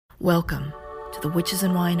Welcome to the Witches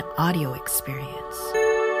and Wine audio experience.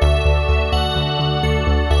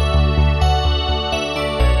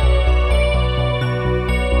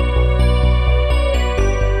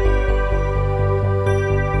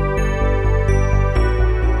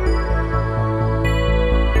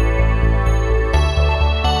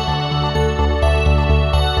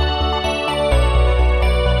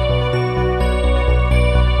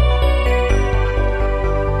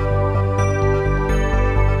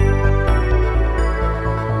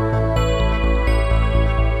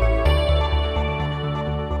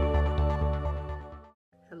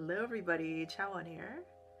 Chawan here,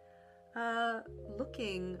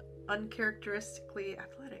 looking uncharacteristically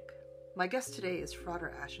athletic. My guest today is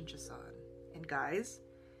Frater Ashen Chassan, and guys,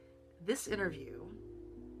 this interview,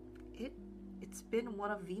 it's been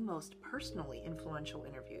one of the most personally influential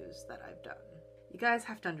interviews that I've done. You guys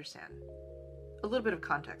have to understand, a little bit of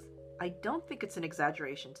context. I don't think it's an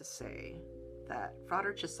exaggeration to say that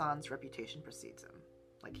Frater Chassan's reputation precedes him.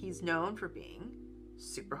 Like, he's known for being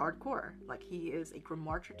super hardcore. Like, he is a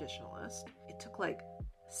grimoire traditionalist. It took like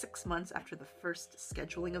 6 months after the first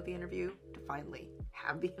scheduling of the interview to finally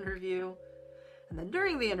have the interview. And then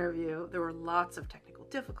during the interview, there were lots of technical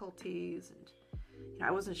difficulties, and I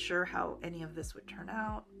wasn't sure how any of this would turn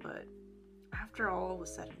out. But after all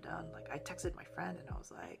was said and done, like, I texted my friend and I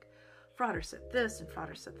was like, Frater said this and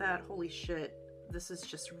Frater said that. Holy shit, this is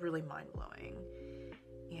just really mind-blowing.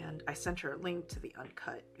 And I sent her a link to the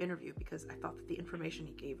uncut interview because I thought that the information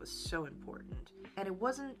he gave was so important. And it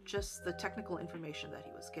wasn't just the technical information that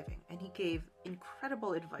he was giving. And he gave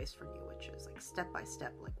incredible advice for new witches, like step by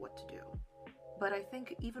step, like what to do. But I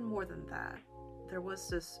think even more than that, there was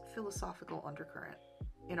this philosophical undercurrent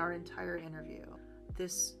in our entire interview.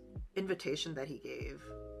 This invitation that he gave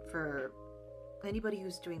for anybody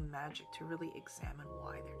who's doing magic to really examine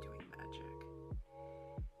why they're doing magic.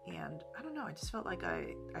 And I don't know, I just felt like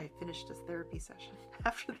I finished a therapy session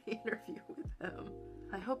after the interview with him.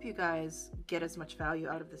 I hope you guys get as much value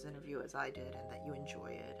out of this interview as I did, and that you enjoy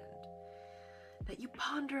it, and that you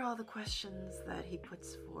ponder all the questions that he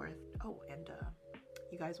puts forth. Oh, and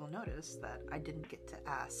you guys will notice that I didn't get to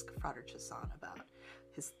ask Frater Chassan about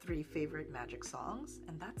his 3 favorite magic songs,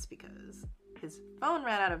 and that's because his phone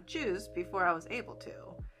ran out of juice before I was able to.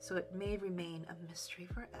 So it may remain a mystery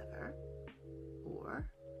forever, or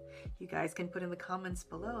you guys can put in the comments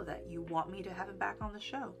below that you want me to have him back on the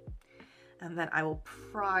show. And then I will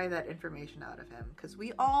pry that information out of him, because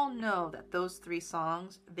we all know that those 3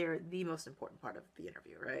 songs, they're the most important part of the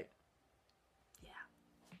interview, right? Yeah.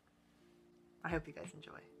 I hope you guys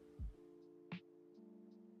enjoy.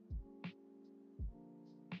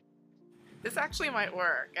 This actually might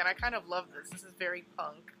work, and I kind of love this. This is very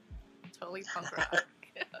punk. Totally punk rock.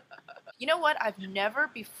 You know what? I've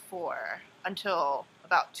never before, until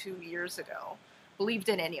about 2 years ago, believed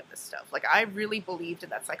in any of this stuff. Like, I really believed in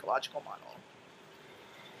that psychological model.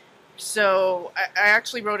 So I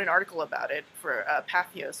actually wrote an article about it for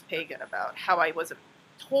Pathos Pagan, about how I was a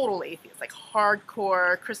total atheist, like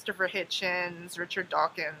hardcore Christopher Hitchens, Richard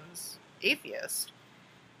Dawkins atheist.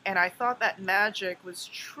 And I thought that magic was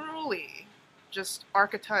truly just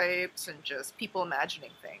archetypes and just people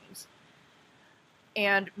imagining things.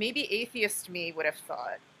 And maybe atheist me would have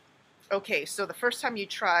thought, okay, so the first time you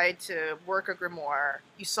tried to work a grimoire,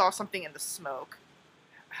 you saw something in the smoke.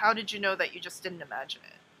 How did you know that you just didn't imagine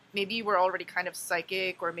it? Maybe you were already kind of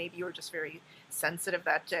psychic, or maybe you were just very sensitive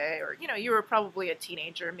that day, or, you were probably a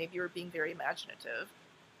teenager, maybe you were being very imaginative.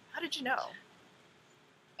 How did you know?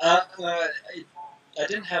 I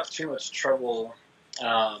didn't have too much trouble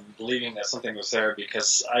believing that something was there,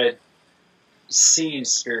 because I had seen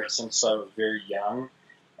spirits since I was very young.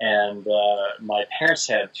 And my parents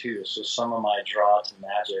had too, so some of my draw to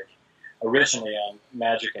magic, originally on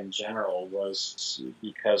magic in general, was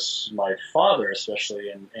because my father, especially,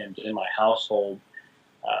 and in my household,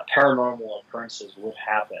 paranormal occurrences would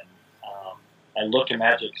happen. I look at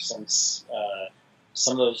magic since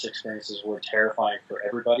some of those experiences were terrifying for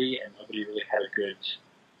everybody, and nobody really had a good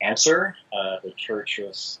answer. The church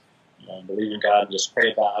was, believe in God and just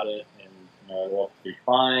pray about it, it will be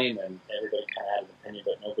fine, and everybody kind of had an opinion,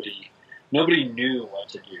 but nobody knew what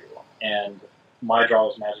to do. And my draw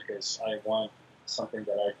with magic is I want something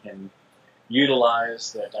that I can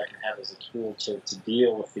utilize, that I can have as a tool to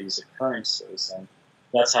deal with these occurrences, and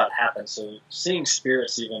that's how it happened. So seeing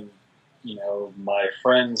spirits, even my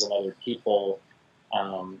friends and other people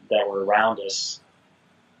that were around us,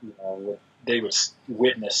 they would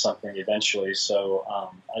witness something eventually.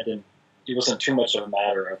 So it wasn't too much of a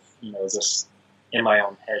matter of, is this in my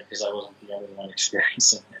own head, because I wasn't the only one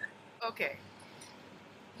experiencing it. Okay.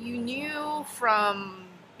 You knew from,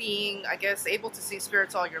 being, I guess, able to see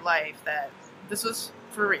spirits all your life, that this was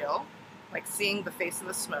for real, like seeing the face of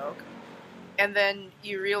the smoke. And then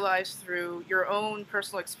you realize through your own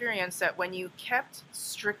personal experience that when you kept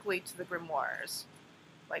strictly to the grimoires,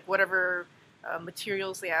 like whatever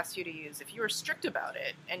materials they asked you to use, if you were strict about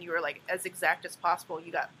it and you were like as exact as possible,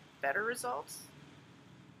 you got better results?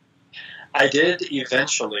 I did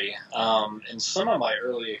eventually. In some of my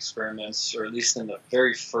early experiments, or at least in the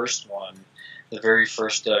very first one, the very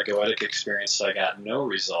first goetic experience, I got no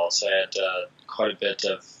results. I had quite a bit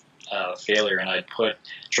of failure, and I'd put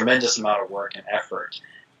tremendous amount of work and effort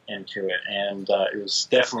into it, and it was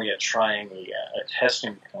definitely a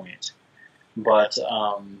testing point. But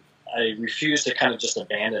I refused to kind of just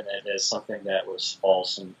abandon it as something that was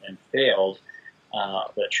false and failed,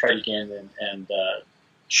 but tried again and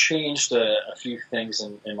changed a few things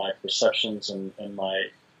in my perceptions and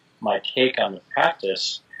my take on the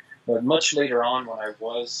practice. But much later on, when I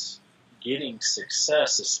was getting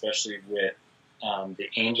success, especially with the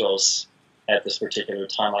angels at this particular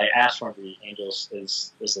time, I asked one of the angels,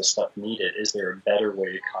 is this stuff needed? Is there a better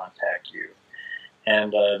way to contact you?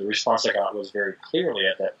 And the response I got was very clearly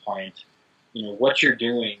at that point, what you're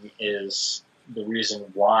doing is the reason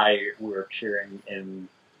why we're appearing in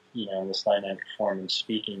this dynamic form and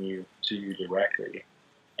speaking to you directly.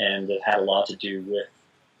 And it had a lot to do with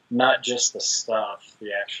not just the stuff,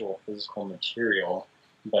 the actual physical material,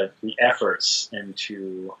 but the efforts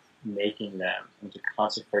into making them, into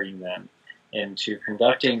consecrating them, into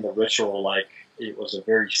conducting the ritual like it was a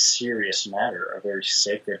very serious matter, a very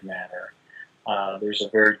sacred matter. There's a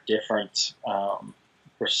very different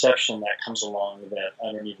perception that comes along that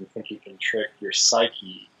I don't even think you can trick your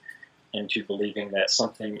psyche into believing that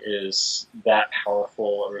something is that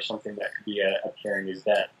powerful or something that could be appearing is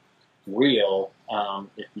that real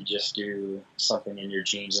if you just do something in your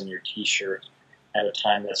jeans and your t-shirt at a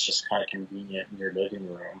time that's just kind of convenient in your living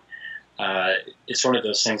room. It's one of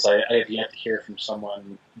those things I have yet to hear from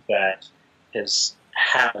someone that has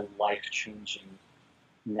had a life-changing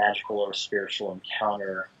magical or spiritual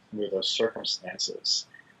encounter under those circumstances.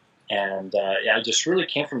 And I just really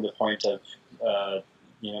came from the point of,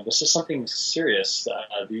 this is something serious.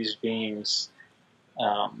 These beings,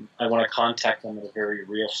 I want to contact them in a very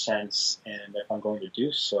real sense, and if I'm going to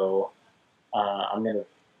do so, I'm going to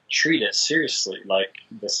treat it seriously, like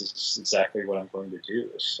this is exactly what I'm going to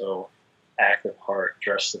do. So act the part,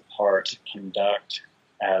 dress the part, conduct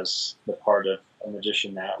as the part of a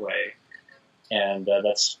magician that way. And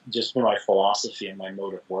that's just been my philosophy and my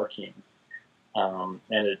mode of working. And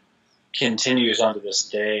it continues on to this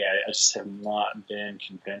day. I just have not been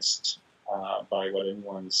convinced by what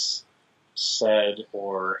anyone's said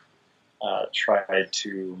or tried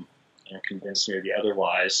to convince me of the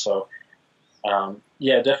otherwise. So,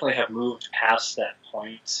 definitely have moved past that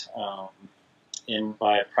point. In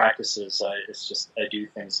my practices, I do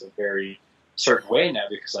things a very certain way now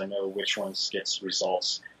because I know which ones gets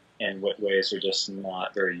results and what ways are just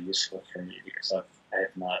not very useful for me because I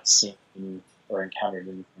have not seen or encountered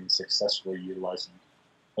anything successfully utilizing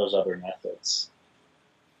those other methods.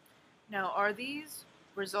 Now, are these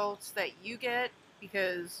results that you get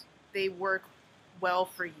because they work well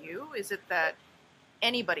for you? Is it that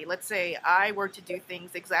anybody, let's say I were to do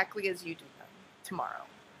things exactly as you do them tomorrow,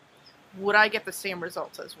 would I get the same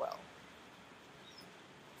results as well?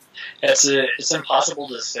 It's impossible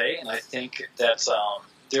to say, and I think that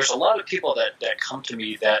there's a lot of people that come to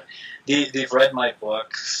me that they've read my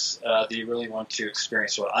books, they really want to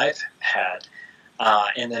experience what I've had.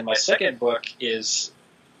 And then my second book is,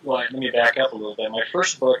 let me back up a little bit. My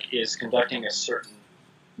first book is conducting a certain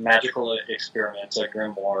magical experiment, a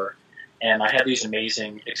grimoire, and I had these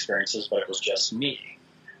amazing experiences, but it was just me.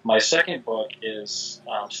 My second book is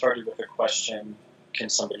started with a question, can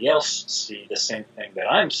somebody else see the same thing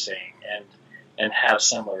that I'm seeing and have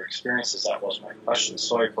similar experiences? That was my question.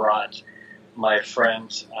 So I brought my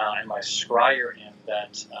friend and my scryer in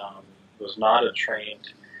that was not a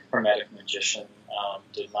trained hermetic magician,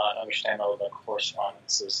 did not understand all of the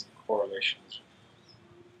correspondences and correlations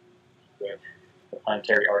with the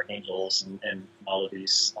planetary archangels and all of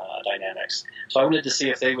these dynamics. So I wanted to see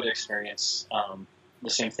if they would experience the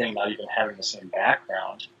same thing, not even having the same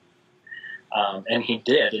background. And he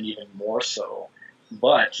did, and even more so.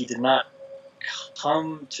 But he did not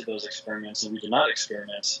come to those experiments, and we did not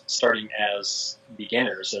experiment starting as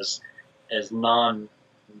beginners, as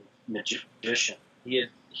non-magician. He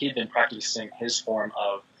had been practicing his form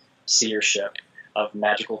of seership, of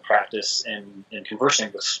magical practice, and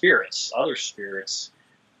conversing with spirits, other spirits,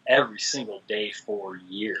 every single day for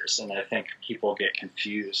years. And I think people get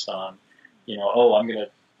confused on, I'm going to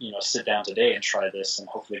sit down today and try this and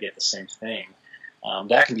hopefully get the same thing.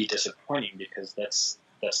 That can be disappointing because that's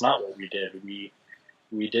not what we did.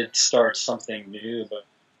 We did start something new, but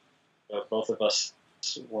both of us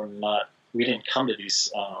we didn't come to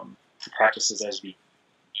these practices as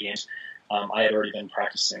beginners. I had already been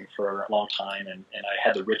practicing for a long time, and I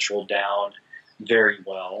had the ritual down very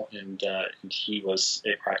well, and he was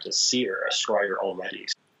a practice seer, a scryer already.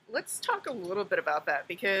 Let's talk a little bit about that,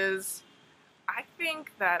 because I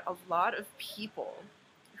think that a lot of people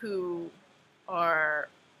who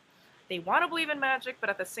they want to believe in magic, but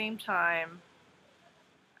at the same time,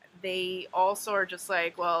 they also are just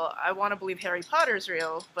like, well, I want to believe Harry Potter's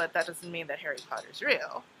real, but that doesn't mean that Harry Potter's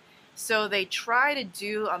real. So they try to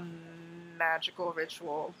do a magical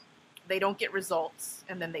ritual, they don't get results,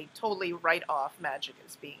 and then they totally write off magic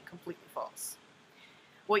as being completely false.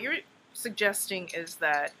 What you're suggesting is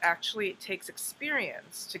that actually it takes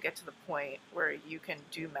experience to get to the point where you can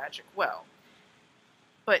do magic well.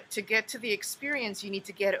 But to get to the experience, you need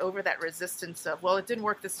to get over that resistance of, well, it didn't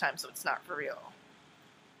work this time, so it's not for real.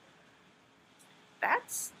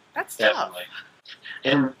 That's Definitely. Tough.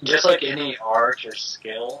 And just like any art or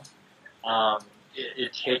skill,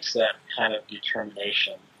 it takes that kind of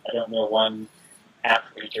determination. I don't know one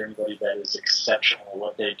athlete or anybody that is exceptional at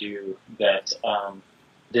what they do that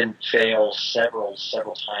didn't fail several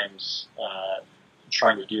times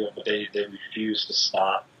trying to do it, but they refused to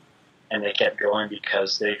stop, and they kept going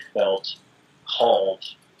because they felt called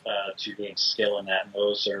to gain skill in that. And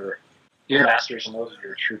those are your masters, and those are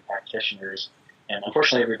your true practitioners. And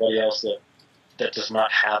unfortunately, everybody else that does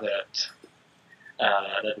not have that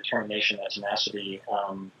determination, that tenacity,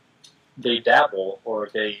 they dabble, or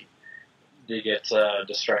they get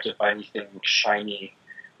distracted by anything shiny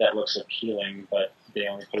that looks appealing, but they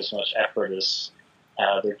only put as much effort as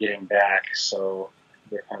they're getting back. So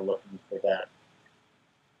they're kind of looking for that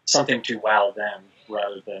something to wow them,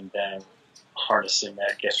 rather than them harnessing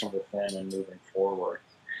that gift from within and moving forward.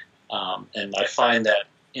 And I find that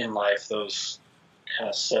in life, those kind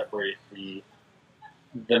of separate the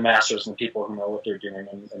masters and people who know what they're doing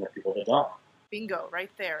and the people that don't. Bingo,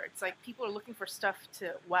 right there. It's like people are looking for stuff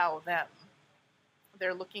to wow them.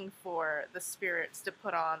 They're looking for the spirits to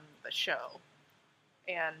put on the show.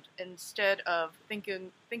 And instead of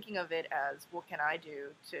thinking of it as, what can I do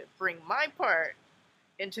to bring my part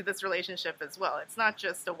into this relationship as well? It's not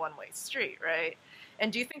just a one-way street, right?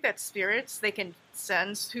 And do you think that spirits, they can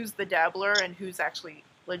sense who's the dabbler and who's actually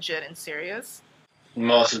legit and serious?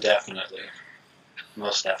 Most definitely.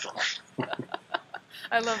 Most definitely.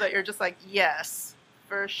 I love that you're just like, yes,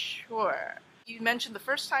 for sure. You mentioned the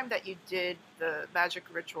first time that you did the magic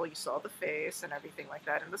ritual, you saw the face and everything like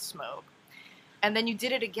that and the smoke. And then you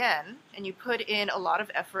did it again, and you put in a lot of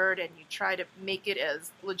effort, and you try to make it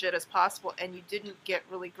as legit as possible, and you didn't get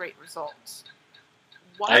really great results.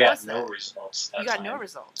 Why was that? I got no results. You got no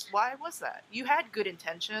results. Why was that? You had good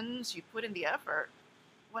intentions. You put in the effort.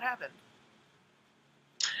 What happened?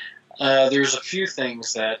 There's a few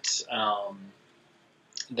things that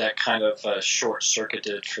kind of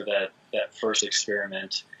short-circuited for that first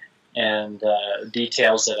experiment, and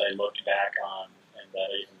details that I looked back on and that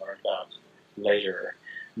I even learned about later.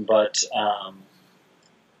 But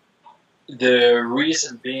the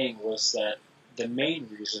main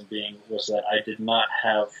reason being was that I did not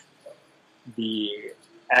have the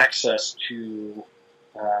access to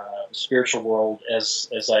the spiritual world as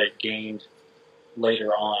I gained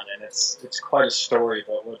later on, and it's quite a story.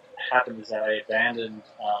 But what happened is that I abandoned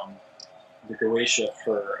the Goetia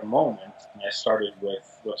for a moment, and I started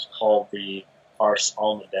with what's called the Ars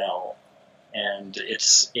Almadel, and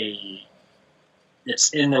it's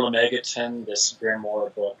in the Lemegeton, this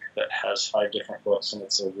Grimoire book that has 5 different books, and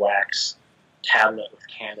it's a wax tablet with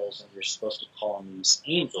candles, and you're supposed to call on these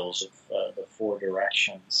angels of the 4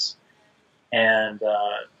 directions. And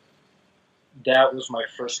that was my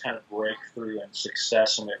first kind of breakthrough and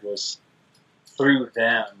success, and it was through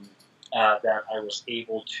them that I was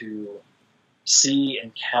able to see,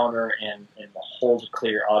 encounter, and hold a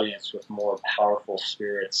clear audience with more powerful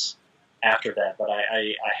spirits after that. But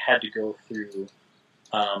I had to go through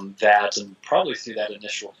that, and probably through that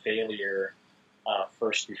initial failure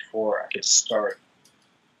first before I could start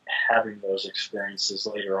having those experiences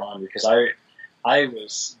later on, because I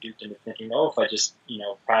was duped into thinking, if I just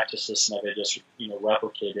practice this and if I just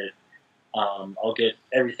replicate it, I'll get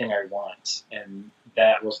everything I want, and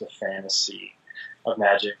that was the fantasy of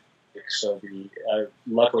magic. So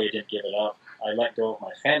luckily I didn't give it up. I let go of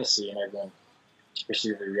my fantasy and I went to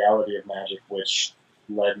pursue the reality of magic, which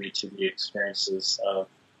led me to the experiences of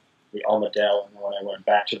the Almadel, and when I went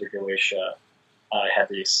back to the Goetia, I had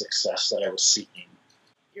the success that I was seeking.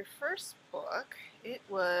 your first book, it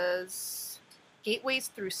was Gateways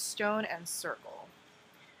Through Stone and Circle.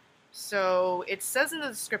 So it says in the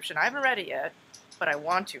description, I haven't read it yet, but I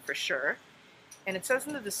want to for sure. And it says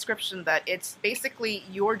in the description that it's basically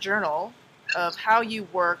your journal of how you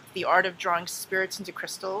work the art of drawing spirits into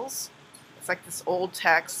crystals. It's like this old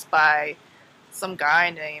text by some guy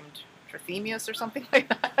named Trithemius or something like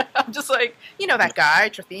that. I'm just like, you know that guy,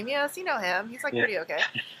 Trithemius, you know him. He's like pretty okay.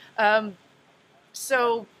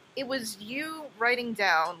 So it was you writing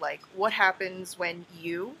down like what happens when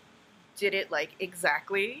you did it like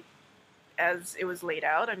exactly as it was laid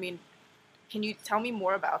out. I mean, can you tell me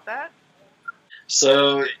more about that?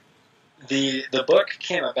 So the book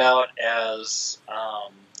came about as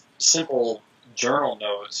simple journal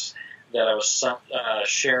notes that I was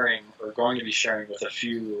sharing or going to be sharing with a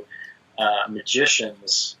few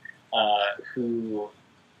magicians who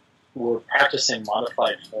were practicing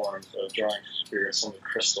modified forms of drawing spirits into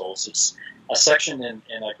crystals. It's a section in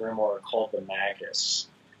a grimoire called the Magus,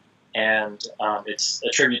 and it's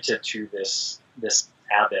attributed to this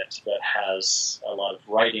abbot that has a lot of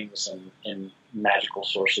writings and magical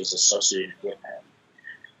sources associated with him.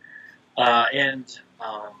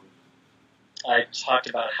 I talked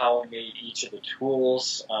about how I made each of the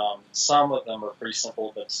tools. Some of them are pretty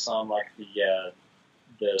simple, but some, like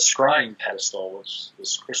the scrying pedestal, which is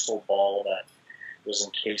this crystal ball that was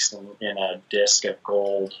encased in a disc of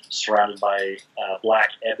gold surrounded by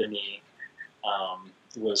black ebony,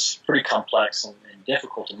 was pretty complex and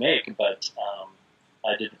difficult to make, but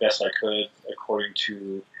I did the best I could according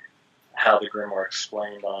to how the grimoire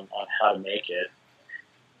explained on how to make it.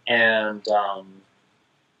 And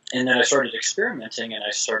then I started experimenting, and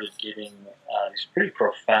I started getting these pretty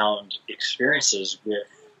profound experiences with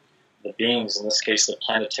the beings, in this case the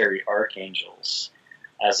planetary archangels,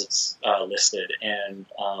 as it's listed. And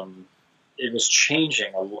it was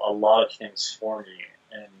changing a lot of things for me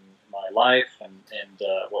in my life and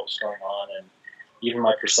what was going on, and even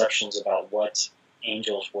my perceptions about what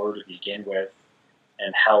angels were to begin with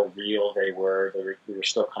and how real they were. They were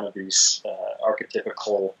still kind of these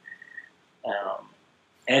archetypical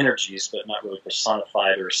energies, but not really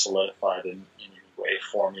personified or solidified in any way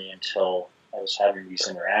for me until I was having these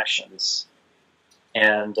interactions.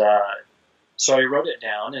 And so I wrote it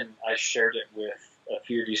down, and I shared it with a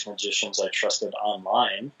few of these magicians I trusted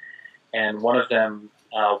online. And one of them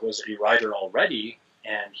was a writer already,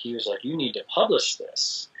 and he was like, "You need to publish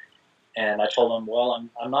this." And I told him, "Well,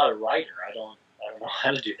 I'm not a writer. I don't know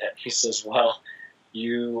how to do that." He says, "Well,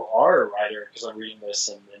 you are a writer because I'm reading this,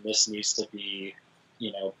 and this needs to be,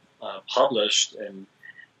 published." And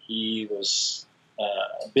he was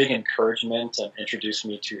a big encouragement and introduced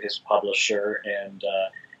me to his publisher, and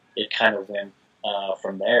it kind of went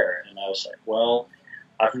from there. And I was like, well,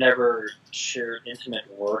 I've never shared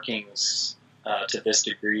intimate workings to this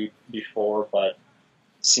degree before, but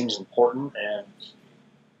it seems important, and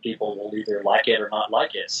people will either like it or not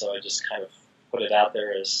like it. So I just kind of put it out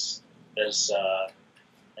there as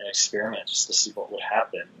an experiment, just to see what would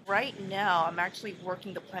happen. Right now, I'm actually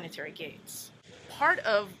working the planetary gates. Part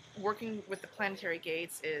of working with the planetary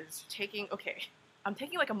gates is I'm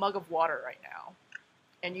taking like a mug of water right now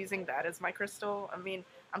and using that as my crystal. I mean,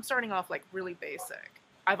 I'm starting off like really basic.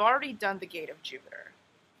 I've already done the gate of Jupiter.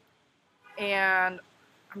 And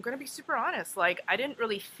I'm going to be super honest, like I didn't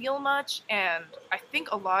really feel much, and I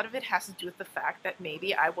think a lot of it has to do with the fact that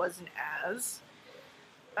maybe I wasn't as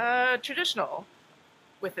traditional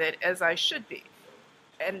with it as I should be.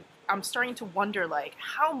 And I'm starting to wonder, like,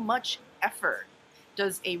 how much effort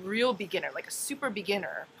does a real beginner, like a super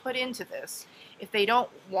beginner, put into this if they don't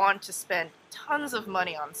want to spend tons of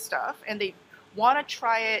money on stuff and they want to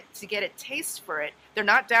try it to get a taste for it? They're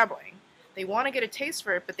not dabbling. They want to get a taste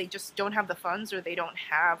for it, but they just don't have the funds, or they don't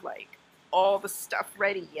have like all the stuff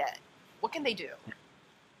ready yet. What can they do?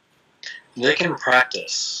 They can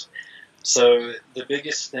practice. So the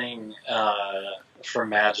biggest thing for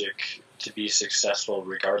magic to be successful,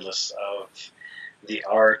 regardless of the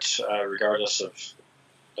art, regardless of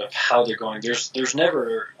how they're going, there's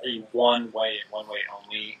never a one way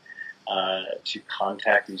only to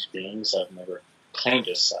contact these beings. I've never claimed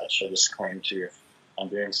as such. I just claim to, if I'm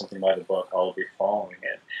doing something by the book, I'll be following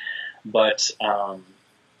it. But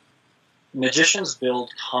magicians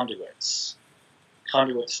build conduits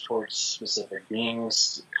towards specific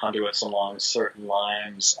beings, conduits along certain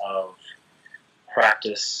lines of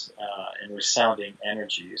practice and resounding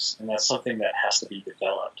energies, and that's something that has to be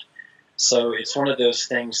developed. So it's one of those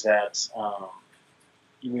things that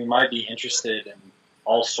we might be interested in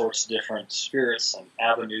all sorts of different spirits and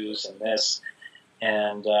avenues and this,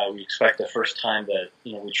 and we expect the first time that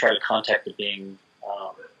we try to contact the being,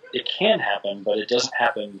 it can happen, but it doesn't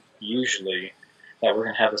happen usually that we're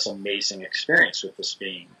going to have this amazing experience with this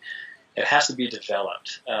being. It has to be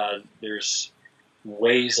developed. There's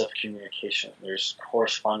ways of communication. There's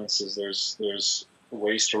correspondences. There's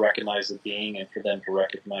ways to recognize the being and for them to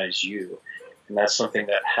recognize you. And that's something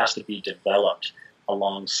that has to be developed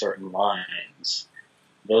along certain lines.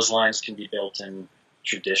 Those lines can be built in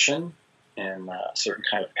tradition and a certain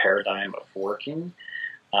kind of paradigm of working.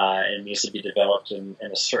 It needs to be developed in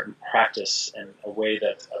a certain practice and a way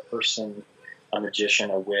that a person, a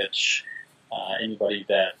magician, a witch, anybody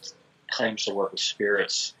that claims to work with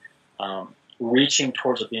spirits, reaching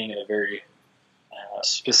towards a being in a very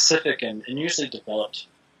specific and usually developed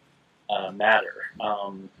matter.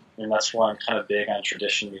 And that's why I'm kind of big on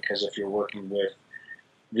tradition, because if you're working with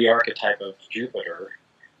the archetype of Jupiter,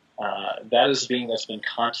 that is a being that's been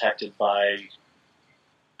contacted by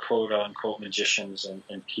quote-unquote magicians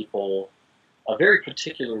and people a very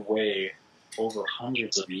particular way over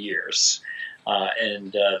hundreds of years.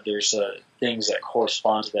 And there's things that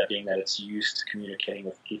correspond to that being that it's used to communicating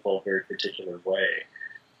with people a very particular way.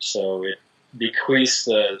 So it bequeaths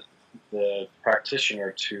the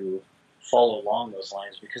practitioner to follow along those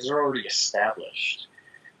lines because they're already established.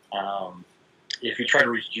 If you try to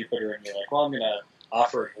reach Jupiter and you're like, well, I'm going to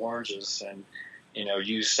offer oranges and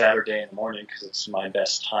use Saturday in the morning because it's my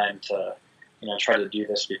best time to try to do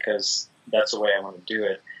this because that's the way I want to do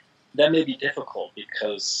it, that may be difficult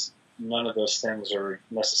because none of those things are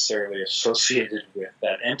necessarily associated with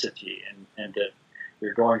that entity, and that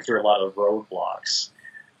you're going through a lot of roadblocks.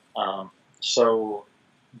 So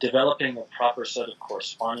developing a proper set of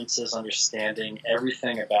correspondences, understanding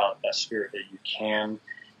everything about that spirit that you can,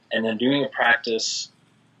 and then doing a practice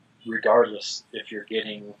regardless if you're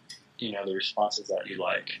getting the responses that you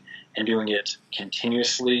like, and doing it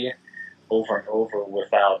continuously over and over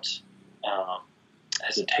without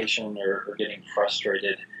hesitation or getting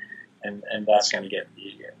frustrated, and that's going to get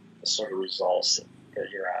the sort of results that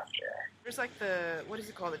you're after. There's like what is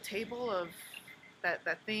it called? The table of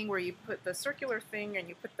that thing where you put the circular thing and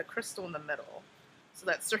you put the crystal in the middle. So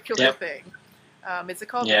that circular thing. Is it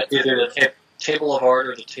called? Yeah, it's either the table of art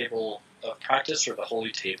or the table of practice or the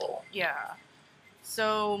holy table. Yeah.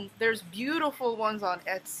 So there's beautiful ones on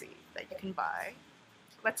Etsy that you can buy.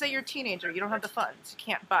 Let's say you're a teenager, you don't have the funds, you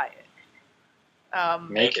can't buy it.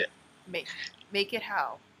 Make it. Make it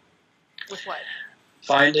how? With what?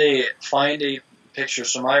 Find a picture.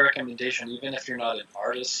 So my recommendation, even if you're not an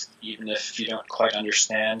artist, even if you don't quite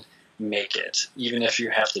understand, make it. Even if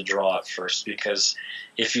you have to draw it first, because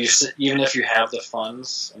even if you have the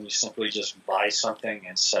funds and you simply just buy something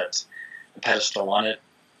and set a pedestal on it,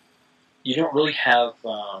 you don't really have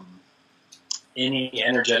any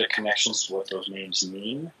energetic connections to what those names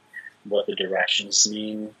mean, what the directions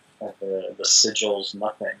mean, the sigils,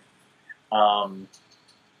 nothing.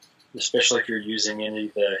 Especially if you're using any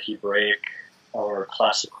of the Hebraic or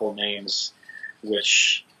classical names,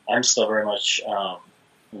 which I'm still very much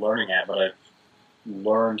learning at, but I've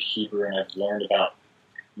learned Hebrew and I've learned about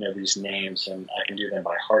these names, and I can do them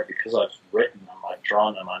by heart because I've written them, I've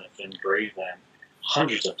drawn them, I've engraved them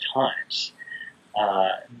hundreds of times.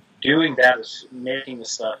 Doing that is making the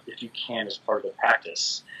stuff, if you can, as part of the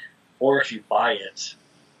practice. Or if you buy it,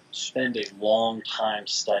 spend a long time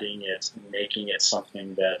studying it and making it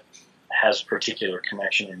something that has particular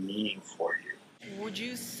connection and meaning for you. Would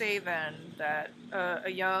you say then that a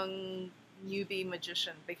young newbie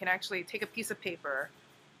magician, they can actually take a piece of paper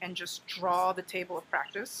and just draw the table of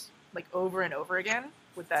practice, like over and over again?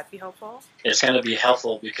 Would that be helpful? It's going to be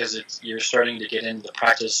helpful because you're starting to get into the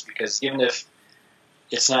practice, because even if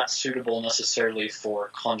it's not suitable necessarily for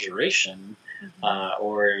conjuration,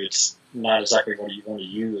 or it's not exactly what you want to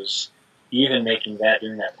use, even doing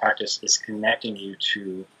that practice is connecting you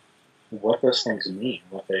to what those things mean,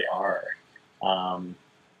 what they are,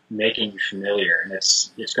 making you familiar. And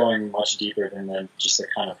it's going much deeper than just the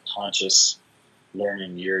kind of conscious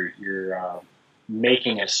learning. You're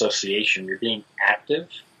making an association. You're being active.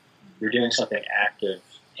 You're doing something active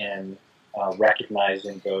and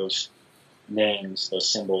recognizing those names, those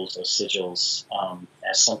symbols, those sigils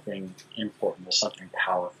as something important, as something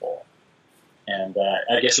powerful. And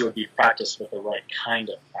I guess it would be practice with the right kind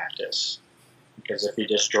of practice, because if you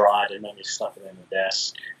just draw it and then you stuff it in the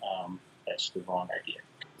desk, that's the wrong idea.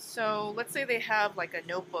 So let's say they have like a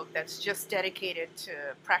notebook that's just dedicated to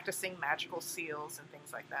practicing magical seals and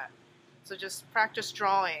things like that. So just practice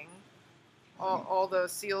drawing all the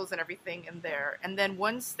seals and everything in there. And then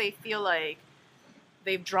once they feel like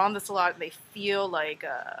they've drawn this a lot, they feel like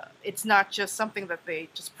it's not just something that they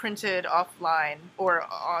just printed offline or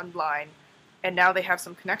online, and now they have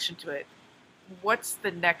some connection to it. what's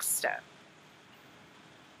the next step?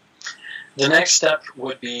 The next step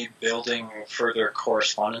would be building further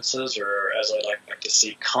correspondences, or as I like to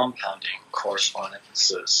see, compounding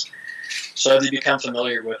correspondences. So they become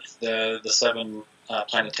familiar with the seven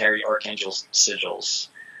planetary archangel sigils.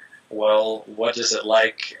 Well, what is it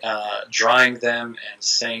like drawing them and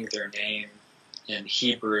saying their name in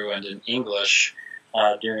Hebrew and in English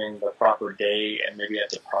during the proper day and maybe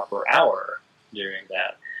at the proper hour during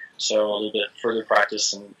that? So a little bit further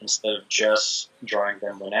practice, and instead of just drawing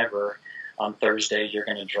them whenever, on Thursday you're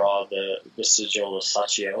going to draw the sigil of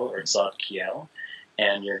Sachiel or Tzadkiel,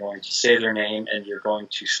 and you're going to say their name, and you're going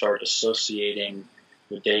to start associating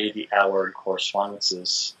the day, the hour, and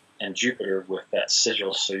correspondences and Jupiter with that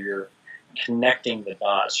sigil. So you're connecting the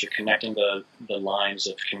dots, you're connecting the lines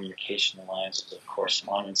of communication, the lines of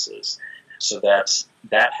correspondences. So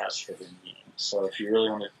that has further meaning. So if you really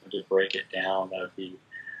wanted to break it down, that would be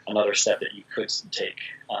another step that you could take.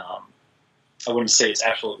 I wouldn't say it's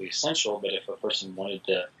absolutely essential, but if a person wanted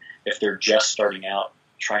to, if they're just starting out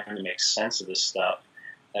trying to make sense of this stuff,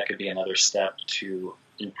 that could be another step to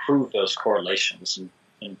improve those correlations and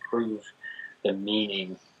improve the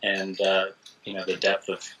meaning and the depth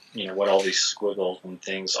of what all these squiggles and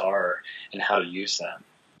things are and how to use them.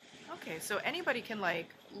 Okay, so anybody can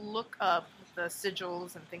look up the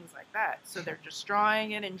sigils and things like that. So they're just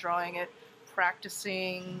drawing it,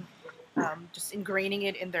 practicing, just ingraining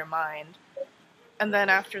it in their mind. And then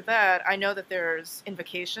after that, I know that there's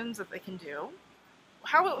invocations that they can do.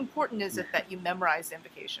 How important is it that you memorize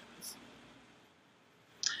invocations?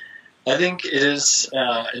 I think it is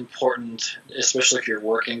important, especially if you're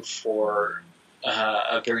working for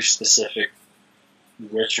a very specific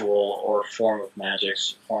ritual or form of magic,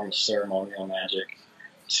 form of ceremonial magic,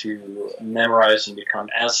 to memorize and become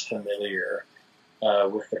as familiar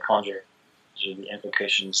with the conjure, the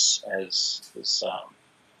invocations as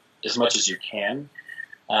much as you can,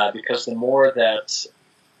 because the more that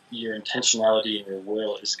your intentionality and your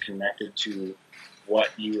will is connected to what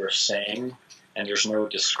you are saying, and there's no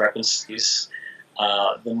discrepancies,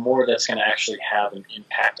 the more that's going to actually have an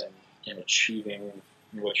impact in achieving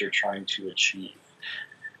what you're trying to achieve.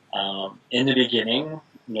 In the beginning,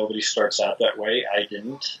 nobody starts out that way. I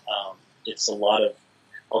didn't. It's a lot of,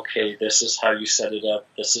 okay, this is how you set it up.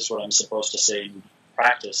 This is what I'm supposed to say in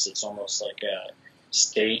practice. It's almost like a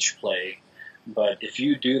stage play. But if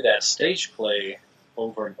you do that stage play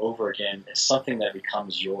over and over again, it's something that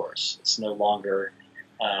becomes yours. It's no longer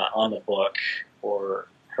on the book or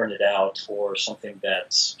printed out or something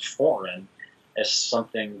that's foreign. It's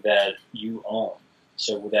something that you own.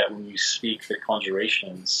 So that when you speak the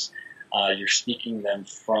conjurations, you're speaking them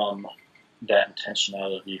from that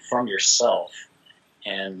intentionality, from yourself.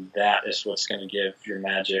 And that is what's going to give your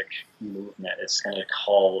magic movement. It's going to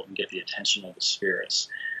call and get the attention of the spirits.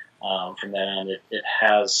 From that on, it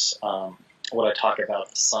has what I talk about,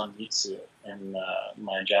 the San Mitsu in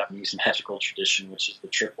my Japanese magical tradition, which is the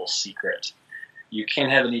triple secret. You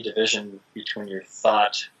can't have any division between your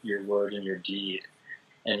thought, your word, and your deed,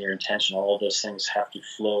 and your intention. All of those things have to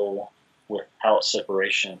flow without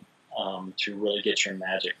separation to really get your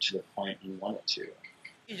magic to the point you want it to.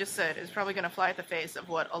 You just said is probably going to fly at the face of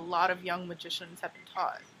what a lot of young magicians have been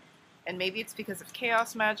taught. And maybe it's because of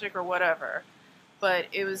chaos magic or whatever, but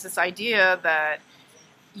it was this idea that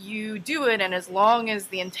you do it, and as long as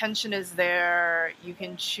the intention is there, you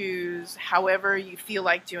can choose however you feel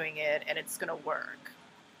like doing it, and it's going to work.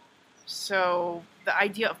 So the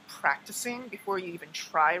idea of practicing before you even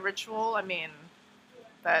try ritual, I mean,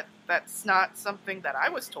 that's not something that I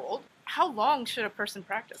was told. How long should a person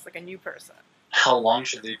practice, like a new person? How long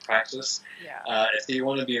should they practice? Yeah. If they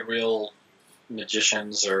want to be real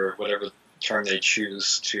magicians, or whatever term they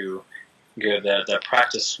choose to give, that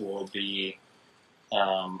practice will be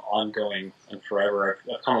ongoing and forever.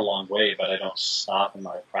 I've come a long way, but I don't stop in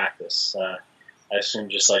my practice. I assume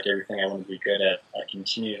just like everything I want to be good at, I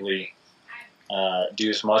continually do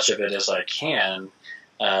as much of it as I can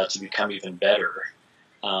to become even better,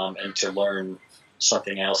 and to learn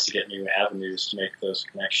something else, to get new avenues to make those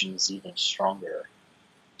connections even stronger.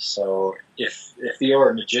 So if you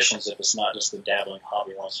are magicians, if it's not just a dabbling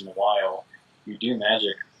hobby once in a while, you do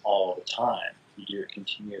magic all the time. You do it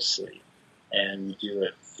continuously, and you do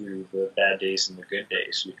it through the bad days and the good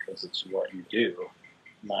days because it's what you do,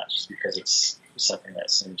 not just because it's something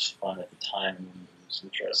that seems fun at the time and you lose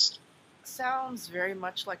interest. Sounds very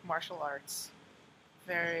much like martial arts.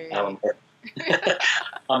 Very...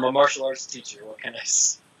 I'm a martial arts teacher. What can I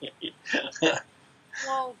say?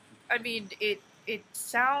 Well, I mean, it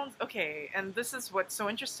sounds okay, and this is what's so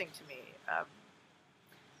interesting to me.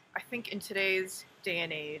 I think in today's day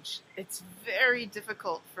and age, it's very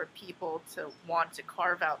difficult for people to want to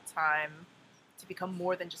carve out time to become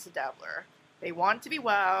more than just a dabbler. They want to be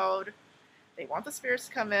wowed, they want the spirits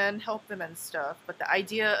to come in, help them and stuff, but the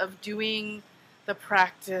idea of doing the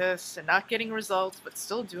practice and not getting results but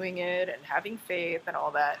still doing it and having faith and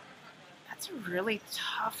all that, that's a really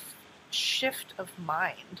tough shift of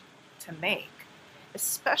mind to make.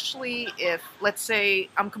 Especially if, let's say,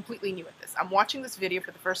 I'm completely new at this. I'm watching this video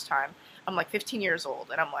for the first time. I'm like 15 years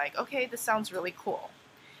old, and I'm like, okay, this sounds really cool.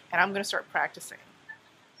 And I'm going to start practicing.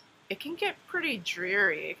 It can get pretty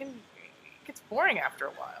dreary. It gets boring after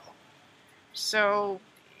a while. So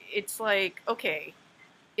it's like, okay,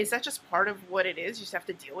 is that just part of what it is? You just have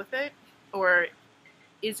to deal with it? Or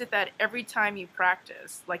is it that every time you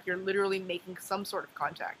practice, like you're literally making some sort of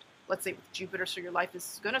contact? Let's say with Jupiter, so your life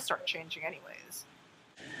is going to start changing anyways.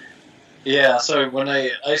 Yeah, so when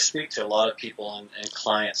I speak to a lot of people and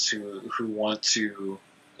clients who want to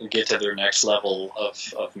get to their next level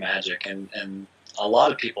of magic, and a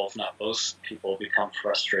lot of people, if not most people, become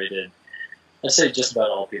frustrated. I'd say just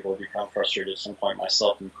about all people become frustrated at some point,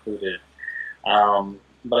 myself included.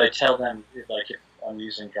 But I tell them, like, if I'm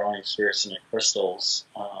using drawing spirits into crystals,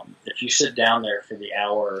 if you sit down there for the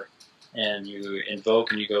hour and you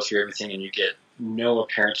invoke and you go through everything and you get no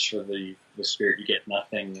appearance for the spirit, you get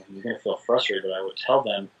nothing, and you're going to feel frustrated. But I would tell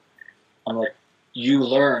them, I'm like, you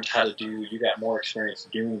learned how to do, you got more experience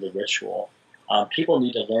doing the ritual. People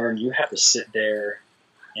need to learn. You have to sit there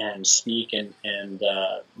and speak and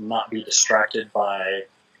not be distracted by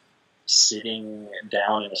sitting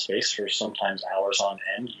down in a space for sometimes hours on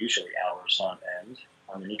end, usually hours on end.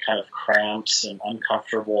 Any kind of cramps and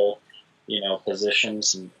uncomfortable,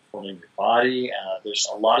 positions and holding your body. There's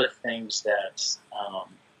a lot of things that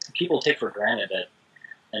people take for granted that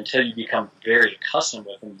until you become very accustomed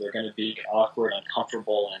with them, they're going to be awkward,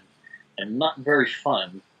 uncomfortable, and not very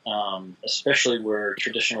fun. Especially where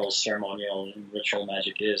traditional ceremonial and ritual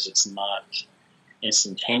magic is. It's not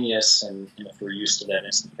instantaneous, and if we're used to that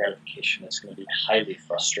instant gratification, it's going to be highly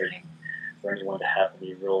frustrating for anyone to have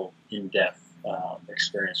any real in-depth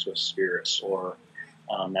experience with spirits or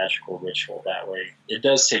magical ritual that way. It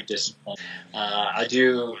does take discipline. I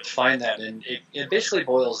do find that, and it basically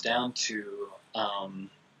boils down to,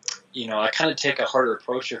 I kind of take a harder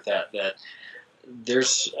approach with that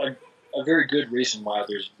there's a very good reason why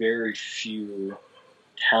there's very few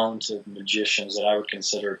talented magicians that I would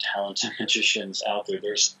consider talented magicians out there.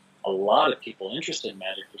 There's a lot of people interested in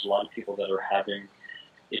magic. There's a lot of people that are having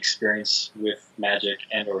experience with magic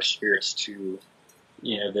and or spirits to,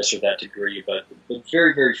 this or that degree, but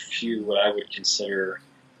very, very few what I would consider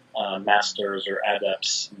masters or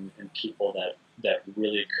adepts and people that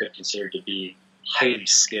really could consider to be highly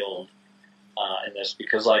skilled in this,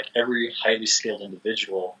 because like every highly skilled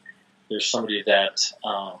individual, there's somebody that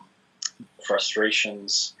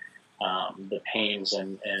frustrations, the pains,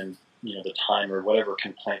 and the time or whatever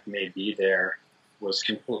complaint may be there was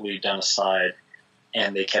completely done aside,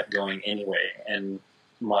 and they kept going anyway. And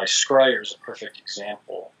my scryer is a perfect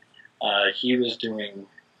example. He was doing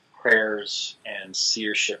prayers and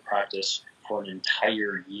seership practice for an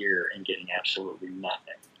entire year and getting absolutely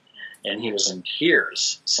nothing. And he was in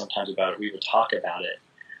tears sometimes about it. We would talk about it.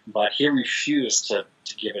 But he refused to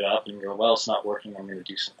give it up and go, well, it's not working, I'm going to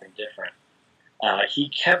do something different. He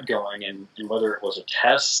kept going, and whether it was a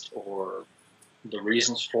test or the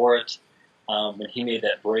reasons for it, when he made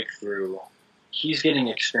that breakthrough, he's getting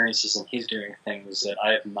experiences and he's doing things that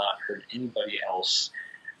I have not heard anybody else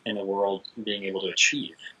in the world being able to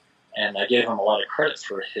achieve. And I gave him a lot of credit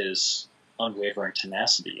for his unwavering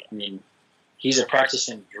tenacity. I mean, he's a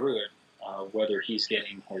practicing druid, whether he's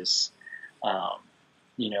getting his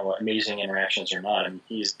amazing interactions or not. I mean,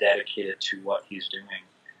 he's dedicated to what he's doing.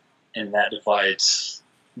 And that divides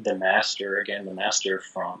the master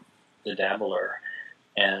from the dabbler.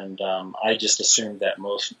 And I just assume that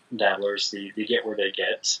most dabblers, they get where they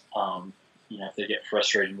get. If they get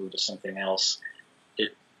frustrated and move to something else,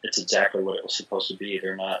 it's exactly what it was supposed to be.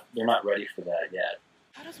 They're not ready for that yet.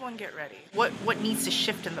 How does one get ready? What needs to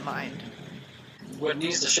shift in the mind? What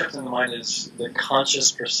needs to shift in the mind is the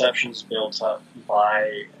conscious perceptions built up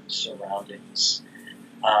by surroundings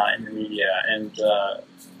in the media. And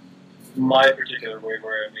my particular way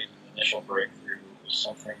where I made the initial breakthrough was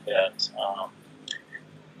something that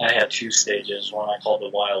I had two stages. One I called the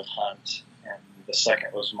Wild Hunt, and the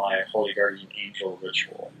second was my Holy Guardian Angel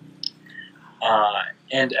ritual.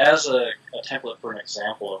 And as a template for an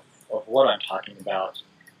example of what I'm talking about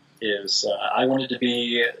is I wanted to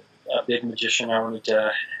be a big magician. I wanted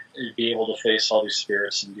to be able to face all these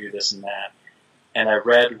spirits and do this and that. And I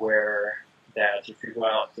read where that if you go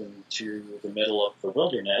out into the middle of the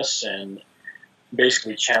wilderness and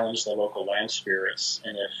basically challenge the local land spirits,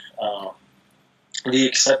 and if they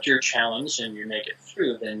accept your challenge and you make it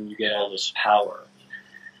through, then you get all this power.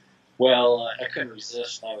 Well, I couldn't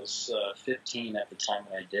resist. I was 15 at the time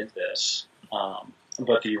when I did this.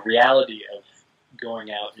 But the reality of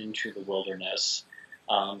going out into the wilderness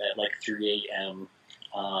at like 3 a.m.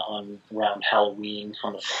 Around Halloween,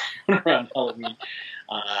 around Halloween,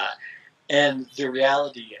 and the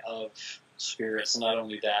reality of spirits, not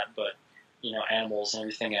only that, but animals and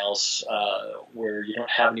everything else, where you don't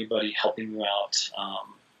have anybody helping you out.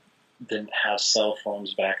 Didn't have cell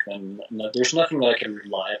phones back then. There's nothing that I could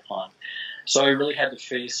rely upon. So I really had to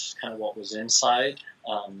face kind of what was inside.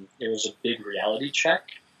 It was a big reality check,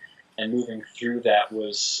 and moving through that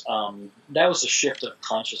was a shift of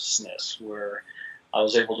consciousness where I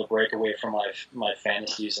was able to break away from my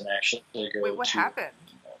fantasies and actually go. Wait, what happened?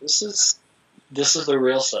 This is the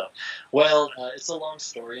real stuff. Well, it's a long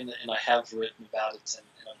story, and I have written about it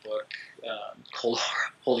in a book called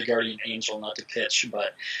Holy Guardian Angel, not to pitch,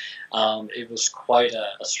 but it was quite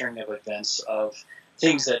a string of events of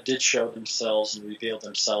things that did show themselves and reveal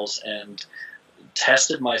themselves and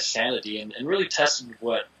tested my sanity and really tested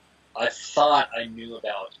what I thought I knew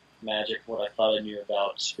about magic, what I thought I knew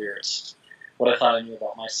about spirits, what I thought I knew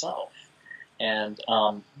about myself. And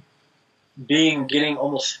getting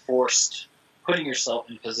almost forced, putting yourself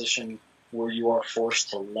in a position where you are forced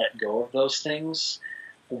to let go of those things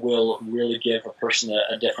will really give a person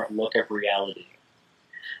a different look at reality.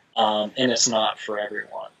 And it's not for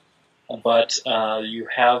everyone. But you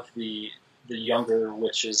have the younger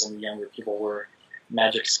witches and the younger people where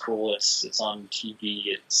magic's cool, it's on TV,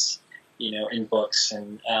 it's in books,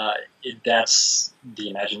 and that's the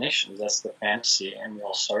imagination, that's the fantasy, and we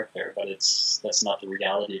all start there, but that's not the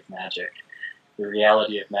reality of magic. The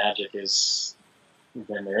reality of magic is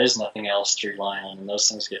when there is nothing else to rely on and those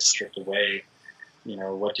things get stripped away,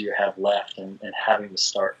 what do you have left, and having to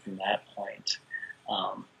start from that point.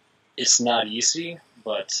 It's not easy,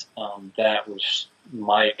 but that was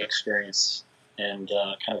my experience and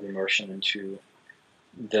kind of immersion into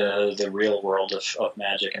the real world of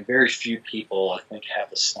magic. And very few people, I think, have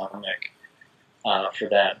the stomach for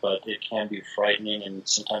that, but it can be frightening and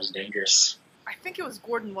sometimes dangerous. I think it was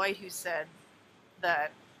Gordon White who said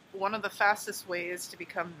that one of the fastest ways to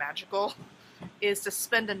become magical is to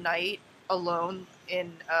spend a night alone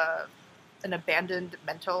in an abandoned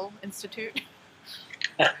mental institute.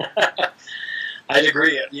 I'd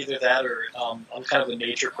agree. Either that or I'm kind of a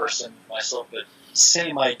nature person myself, but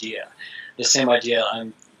same idea. The same idea.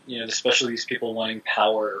 I'm, especially these people wanting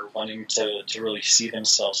power or wanting to really see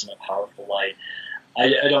themselves in a powerful light.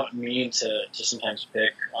 I don't mean to sometimes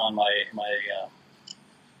pick on my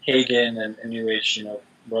pagan and New Age,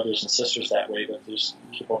 brothers and sisters that way, but there's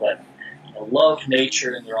people that love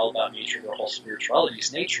nature and they're all about nature. Their whole spirituality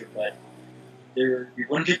is nature, but they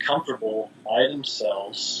wouldn't be comfortable by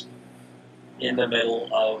themselves in the middle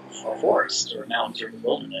of a forest or mountains or the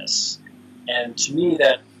wilderness. And to me,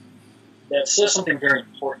 that says something very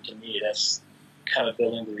important to me. That's kind of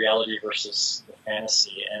building the reality versus the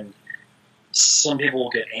fantasy. And some people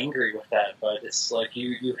will get angry with that, but it's like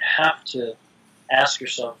you have to ask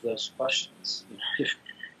yourself those questions.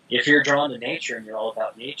 If you're drawn to nature and you're all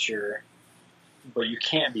about nature, but you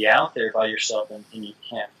can't be out there by yourself and you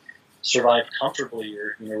can't survive comfortably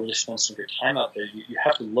or really spend some of your time out there, you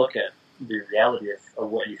have to look at the reality of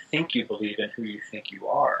what you think you believe and who you think you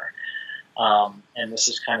are. And this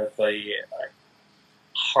is kind of a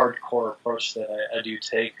hardcore approach that I do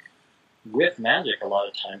take with magic a lot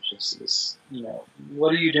of times. Is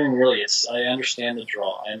what are you doing really? I understand the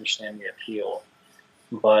draw, I understand the appeal,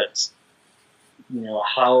 but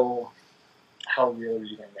how real are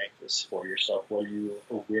you going to make this for yourself? What are you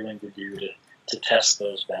willing to do to test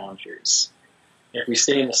those boundaries? If we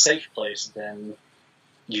stay in a safe place, then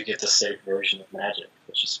you get the safe version of magic,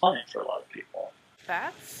 which is fine for a lot of people.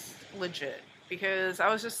 That's legit, because I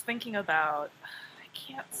was just thinking about, I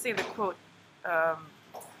can't say the quote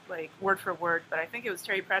like word for word, but I think it was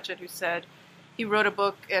Terry Pratchett who said he wrote a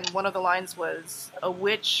book and one of the lines was, "A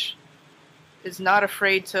witch is not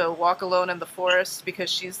afraid to walk alone in the forest because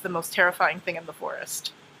she's the most terrifying thing in the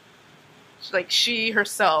forest." Like, she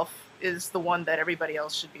herself is the one that everybody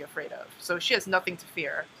else should be afraid of. So she has nothing to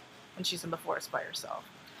fear when she's in the forest by herself.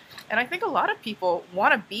 And I think a lot of people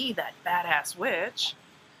want to be that badass witch.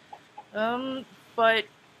 But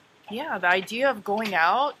yeah, the idea of going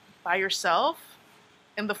out by yourself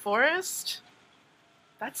in the forest,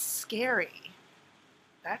 that's scary.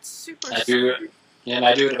 That's super scary. And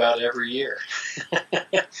I do it about every year.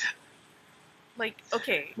 Like,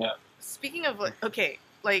 okay, No. speaking of, like, okay,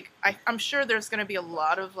 like, I'm sure there's going to be a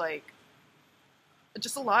lot of, like,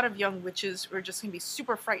 just a lot of young witches who are just going to be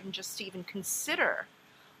super frightened just to even consider,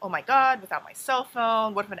 oh my god, without my cell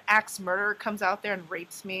phone, what if an axe murderer comes out there and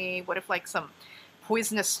rapes me? What if, like, some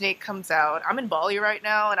poisonous snake comes out? I'm in Bali right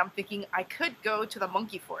now, and I'm thinking I could go to the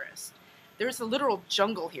monkey forest. There's a literal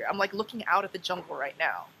jungle here. I'm, like, looking out at the jungle right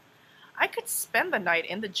now. I could spend the night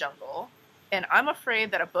in the jungle, and I'm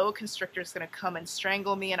afraid that a boa constrictor is going to come and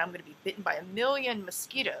strangle me, and I'm going to be bitten by a million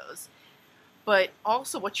mosquitoes. But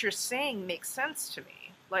also what you're saying makes sense to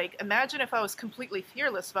me. Like, imagine if I was completely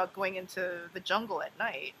fearless about going into the jungle at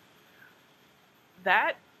night.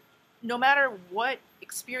 That, no matter what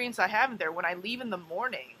experience I have in there, when I leave in the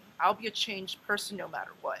morning, I'll be a changed person no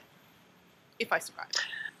matter what. If I survive.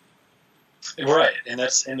 Right, and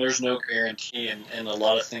there's no guarantee, and a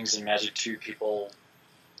lot of things in Magic 2, people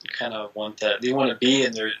kind of want that. They want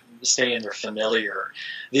to stay in their familiar.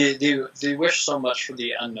 They wish so much for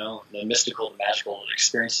the unknown, the mystical, the magical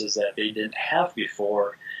experiences that they didn't have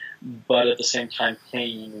before, but at the same time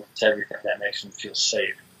clinging to everything that makes them feel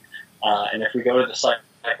safe. And if we go to the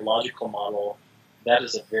psychological model, that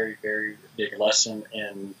is a very, very big lesson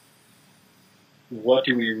in what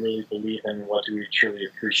do we really believe in, what do we truly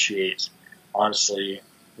appreciate, honestly,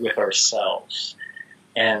 with ourselves.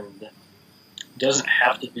 And it doesn't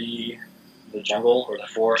have to be the jungle or the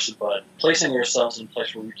forest, but placing ourselves in a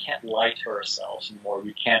place where we can't lie to ourselves anymore.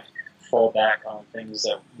 We can't fall back on things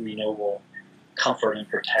that we know will comfort and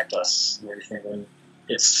protect us and everything. When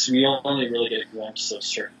we only really get a glimpse of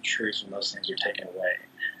certain truths when those things are taken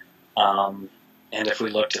away. And if we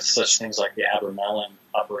looked at such things like the Abramelin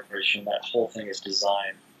operation, that whole thing is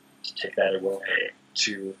designed to take that away,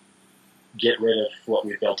 to get rid of what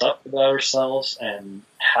we built up about ourselves and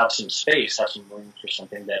have some space, have some room for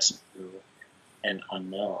something that's new and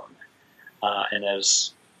unknown. And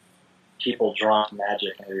as people drawn to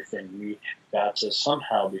magic and everything, we got to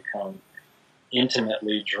somehow become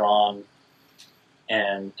intimately drawn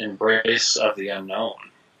and embrace of the unknown.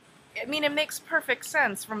 I mean, it makes perfect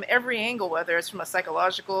sense from every angle, whether it's from a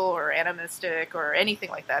psychological or animistic or anything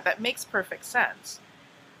like that. That makes perfect sense.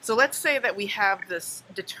 So let's say that we have this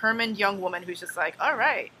determined young woman who's just like, all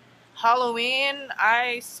right, Halloween,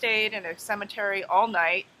 I stayed in a cemetery all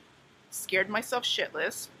night, scared myself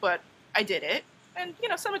shitless, but I did it. And, you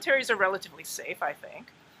know, cemeteries are relatively safe, I think.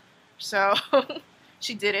 So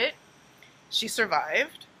she did it. She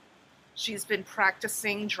survived. She's been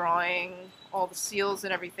practicing drawing all the seals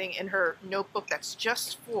and everything in her notebook that's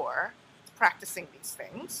just for practicing these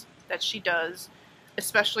things that she does,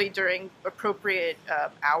 especially during appropriate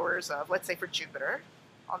hours of, let's say for Jupiter,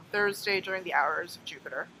 on Thursday during the hours of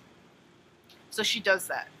Jupiter. So she does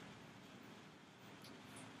that.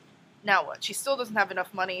 Now what? She still doesn't have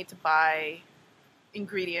enough money to buy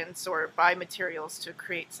ingredients or buy materials to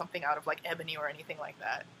create something out of like ebony or anything like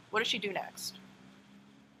that. What does she do next?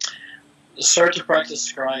 Start to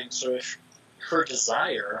practice scrying. So if her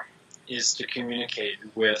desire is to communicate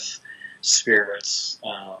with spirits,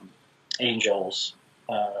 angels,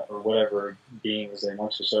 or whatever beings they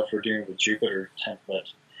want to. So if we're doing the Jupiter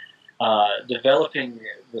template, developing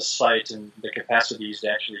the sight and the capacities to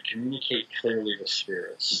actually communicate clearly with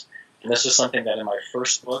spirits. And this is something that in my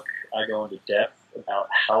first book, I go into depth about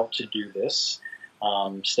how to do this,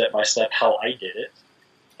 step by step, how I did it.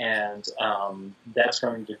 And that's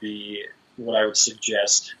going to be what I would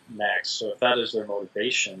suggest next. So if that is their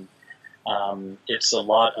motivation, it's a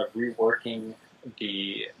lot of reworking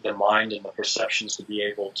the mind and the perceptions to be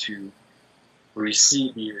able to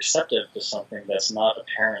be receptive to something that's not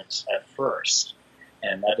apparent at first.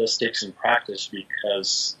 And that does take some practice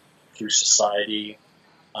because through society,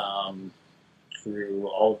 through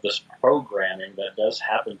all of this programming that does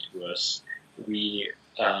happen to us, we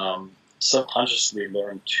subconsciously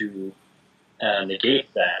learn to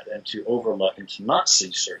negate that and to overlook and to not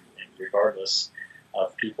see certain things, regardless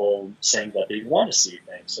of people saying that they want to see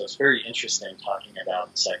things. So it's very interesting talking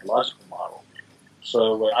about the psychological model.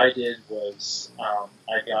 So what I did was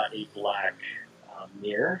I got a black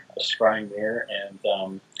mirror, a scrying mirror,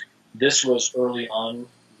 and this was early on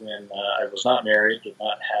when I was not married, did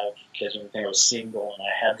not have kids or anything. I was single, and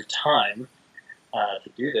I had the time to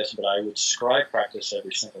do this, but I would scry practice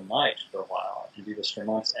every single night for a while. I could do this for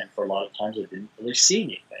months, and for a lot of times I didn't really see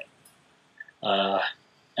anything.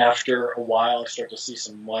 After a while, I started to see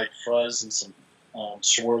some white fuzz and some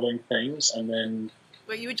swirling things, and then...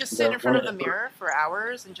 But you would just sit in front of the mirror for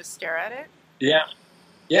hours and just stare at it?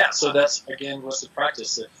 Yeah, so that's, again, what's the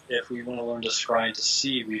practice. If we want to learn to scry and to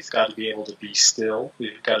see, we've got to be able to be still,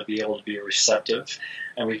 we've got to be able to be receptive,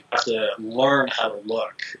 and we've got to learn how to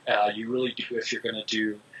look. You really do, if you're going to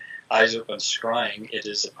do eyes open scrying, it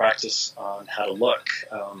is a practice on how to look.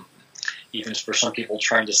 Even for some people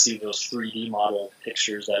trying to see those 3D model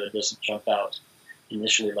pictures, that it doesn't jump out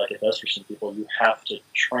initially like it does for some people. You have to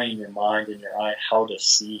train your mind and your eye how to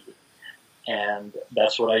see. And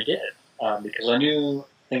that's what I did, because I knew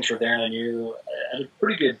things were there, and I had a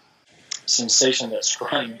pretty good sensation that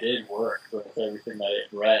scrying did work with everything that I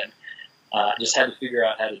had read. Just had to figure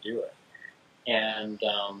out how to do it. And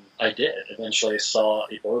I did. Eventually I saw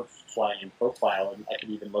a bird flying in profile, and I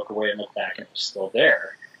could even look away and look back, and it was still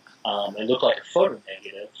there. It looked like a photo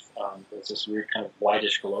negative. It was this weird kind of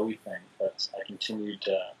whitish glowy thing, but I continued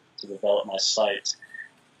to develop my sight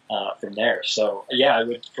from there. So yeah, I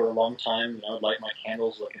would, for a long time, I would light my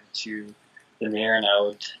candles, look into the mirror, and I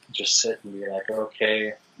would just sit and be like,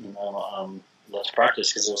 okay, let's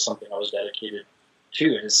practice, because it was something I was dedicated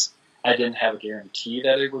to. I didn't have a guarantee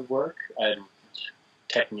that it would work. I had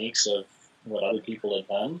techniques of what other people had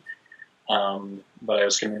done, but I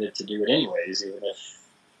was committed to do it anyways, even if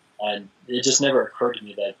it just never occurred to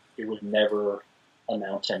me that it would never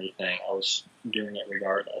amount to anything. I was doing it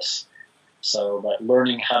regardless. So, but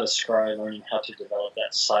learning how to scry, learning how to develop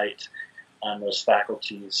that sight, those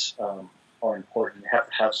faculties are important. You have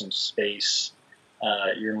to have some space.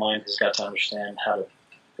 Your mind has got to understand how to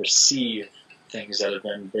perceive things that have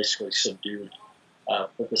been basically subdued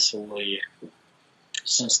purposefully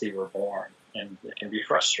since they were born, and it can be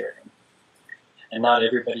frustrating. And not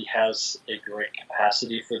everybody has a great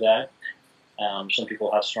capacity for that. Some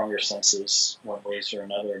people have stronger senses one ways or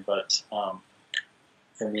another, but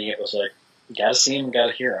for me it was like, gotta see him,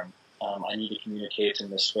 gotta hear him. I need to communicate in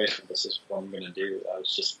this way, so this is what I'm going to do. I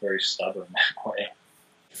was just very stubborn that way.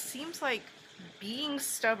 It seems like being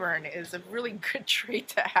stubborn is a really good trait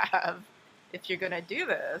to have if you're going to do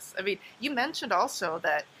this. I mean, you mentioned also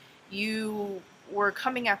that you were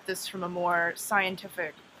coming at this from a more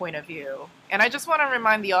scientific point of view. And I just want to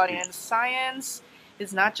remind the audience, science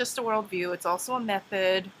is not just a worldview, it's also a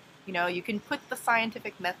method. You can put the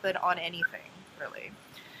scientific method on anything, really.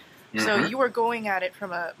 Mm-hmm. So you were going at it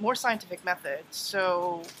from a more scientific method.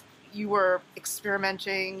 So you were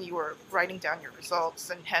experimenting, you were writing down your results,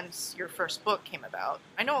 and hence your first book came about.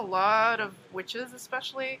 I know a lot of witches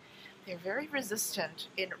especially, they're very resistant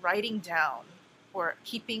in writing down or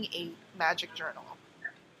keeping a magic journal.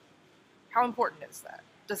 How important is that?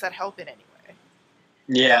 Does that help in any way?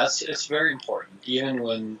 Yeah, it's very important. Even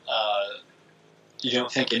when you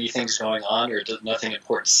don't think anything's going on, or nothing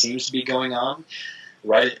important seems to be going on,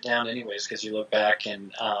 write it down anyways, because you look back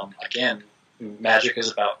and, again, magic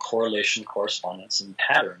is about correlation, correspondence, and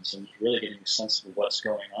patterns, and really getting a sense of what's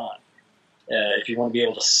going on. If you want to be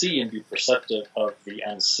able to see and be perceptive of the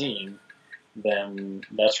unseen, then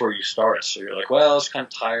that's where you start. So you're like, well, I was kind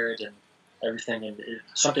of tired and everything, and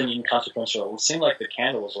something inconsequential. It seemed like the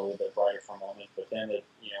candle was a little bit brighter for a moment, but then it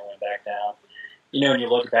went back down. And you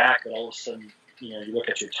look back, and all of a sudden, you look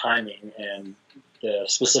at your timing, and the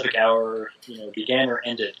specific hour, began or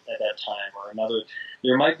ended at that time, or another.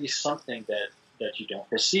 There might be something that you don't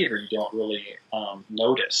perceive, or you don't really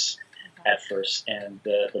notice at first. And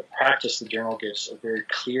the practice, the journal gives a very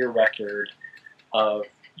clear record of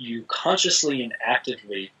you consciously and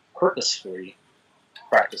actively, purposefully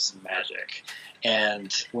practicing magic.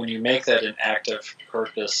 And when you make that an active,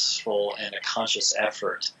 purposeful, and a conscious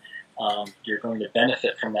effort, you're going to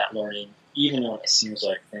benefit from that learning, even when it seems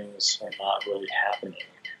like things are not really happening.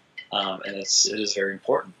 And it is very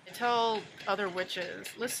important. I tell other witches,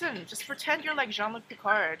 listen, just pretend you're like Jean-Luc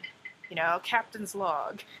Picard, captain's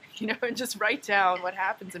log, and just write down what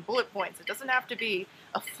happens in bullet points. It doesn't have to be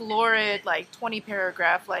a florid,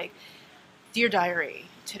 20-paragraph, Dear Diary.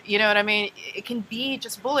 You know what I mean? It can be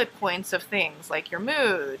just bullet points of things, like your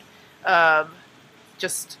mood,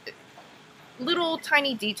 just little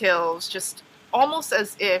tiny details, just almost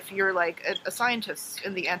as if you're like a scientist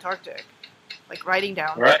in the Antarctic, writing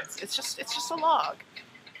down right. things. It's just a log,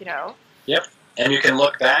 Yep. And you can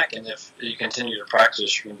look back, and if you continue to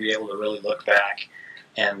practice, you can be able to really look back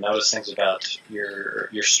and notice things about your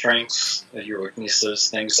strengths, your weaknesses,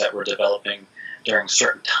 things that were developing during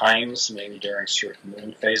certain times, maybe during certain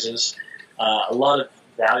moon phases. A lot of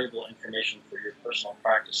valuable information for your personal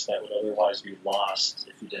practice that would otherwise be lost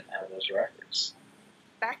if you didn't have those records.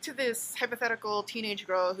 Back to this hypothetical teenage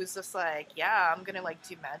girl who's just like, yeah, I'm gonna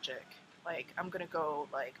do magic. I'm gonna go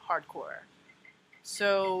hardcore.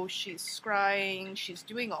 So she's scrying, she's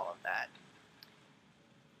doing all of that.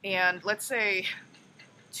 And let's say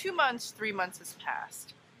 2 months, 3 months has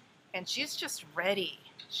passed, and she's just ready.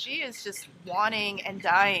 She is just wanting and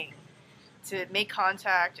dying to make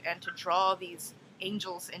contact and to draw these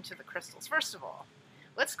angels into the crystals. First of all,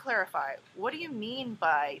 let's clarify. What do you mean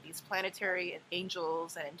by these planetary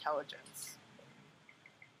angels and intelligence?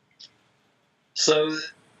 So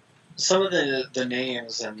some of the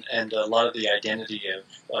names and a lot of the identity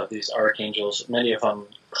of these archangels, many of them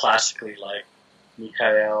classically, like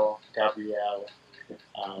Michael, Gabriel,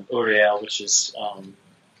 Uriel, which is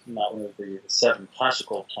not one of the 7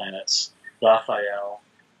 classical planets, Raphael.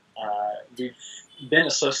 We've been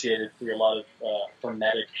associated through a lot of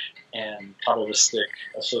Hermetic and Kabbalistic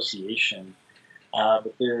association.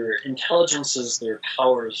 But their intelligences, their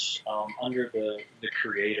powers under the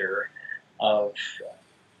Creator of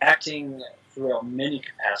acting throughout many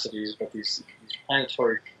capacities, but these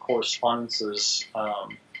planetary correspondences,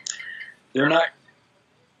 they're not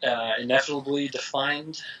inevitably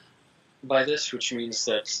defined by this, which means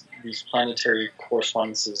that these planetary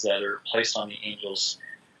correspondences that are placed on the angels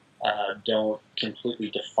don't completely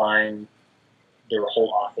define their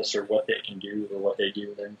whole office or what they can do or what they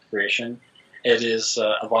do in creation. It is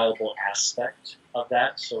a viable aspect of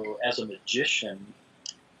that. So as a magician,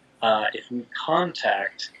 if we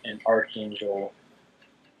contact an archangel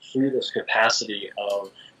through this capacity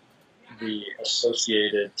of the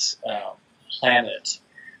associated planet,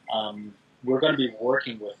 we're going to be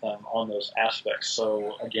working with them on those aspects.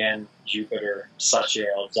 So again, Jupiter,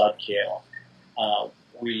 Sachiel, Zadkiel,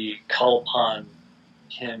 we call upon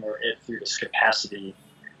him or it through this capacity.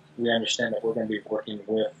 We understand that we're going to be working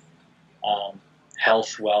with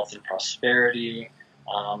health, wealth, and prosperity,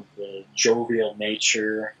 the jovial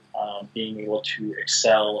nature, being able to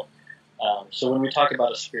excel. So when we talk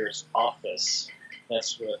about a spirit's office,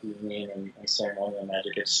 that's what we mean in ceremonial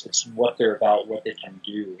magic. It's what they're about, what they can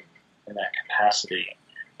do in that capacity.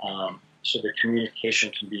 So the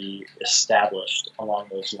communication can be established along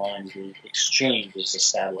those lines. The exchange is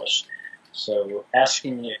established. So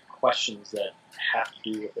asking it questions that have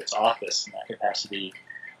to do with its office in that capacity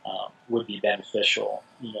would be beneficial.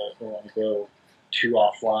 You know, if we want to go too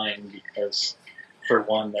offline, because for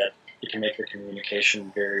one, that it can make the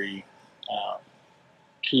communication very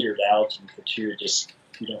petered out, and for two, just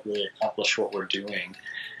we don't really accomplish what we're doing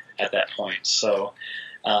at that point. So,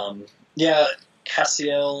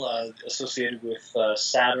 Cassiel associated with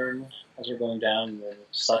Saturn as we're going down, and then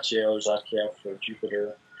Sachiel or Zadkiel for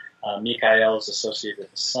Jupiter. Michael is associated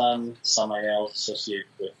with the Sun. Samael is associated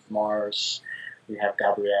with Mars. We have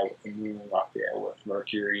Gabriel with the Moon, Raphael with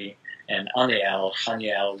Mercury, and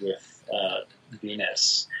Haniel with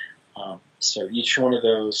Venus. So each one of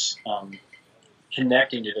those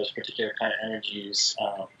connecting to those particular kind of energies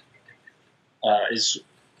is,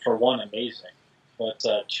 for one, amazing, but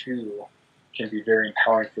two, can be very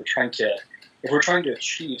empowering if we're trying to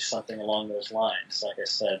achieve something along those lines. Like I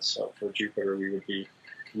said, so for Jupiter, we would be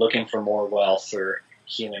looking for more wealth or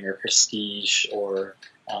healing or prestige or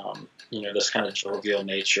this kind of jovial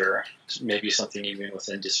nature, maybe something even with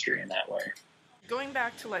industry in that way. Going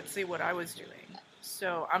back to, let's say, what I was doing.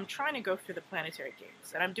 So I'm trying to go through the planetary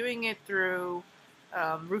gates, and I'm doing it through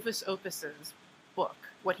Rufus Opus's book,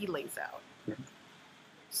 what he lays out. Mm-hmm.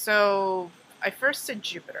 So I first said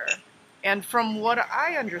Jupiter, and from what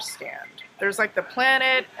I understand, there's like the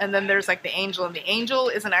planet, and then there's like the angel, and the angel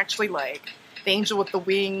isn't actually like the angel with the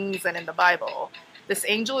wings and in the Bible. This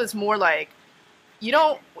angel is more like,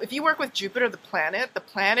 if you work with Jupiter, the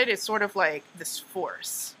planet is sort of like this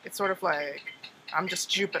force. It's sort of like, I'm just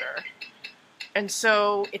Jupiter. And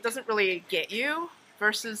so it doesn't really get you,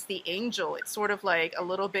 versus the angel. It's sort of like a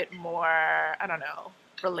little bit more, I don't know,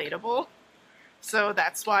 relatable. So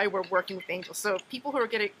that's why we're working with angels. So people who are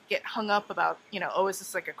going to get hung up about, is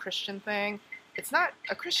this like a Christian thing? It's not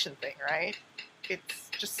a Christian thing, right? It's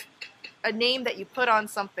just a name that you put on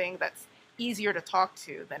something that's easier to talk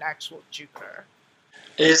to than actual Jupiter.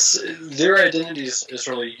 Their identity is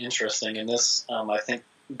really interesting, and this, I think,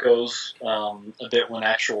 goes a bit when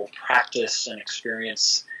actual practice and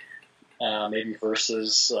experience maybe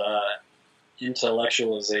versus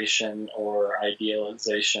intellectualization or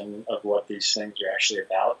idealization of what these things are actually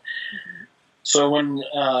about. Mm-hmm. So when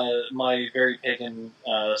my very pagan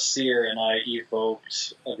seer and I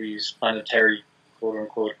evoked these planetary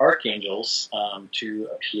quote-unquote archangels to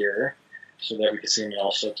appear so that we could see them, and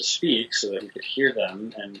also to speak so that we could hear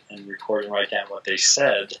them and record and write down what they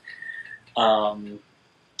said,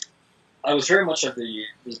 I was very much of the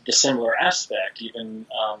similar aspect, even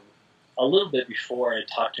a little bit before I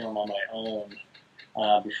talked to him on my own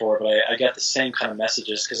before, but I got the same kind of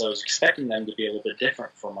messages because I was expecting them to be a little bit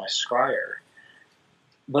different from my scryer.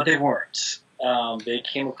 But they weren't. They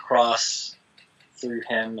came across through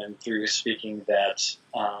him and through speaking that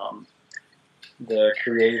the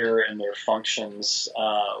Creator and their functions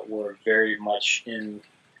were very much in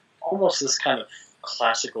almost this kind of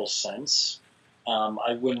classical sense.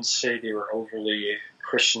 I wouldn't say they were overly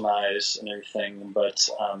Christianized and everything, but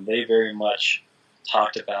they very much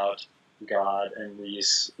talked about God and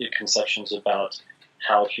these conceptions about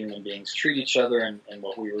how human beings treat each other and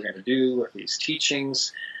what we were going to do with these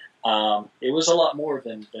teachings. It was a lot more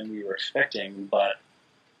than we were expecting, but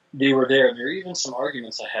they were there. There were even some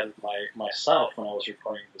arguments I had with myself when I was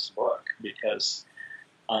recording this book, because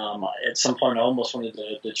at some point I almost wanted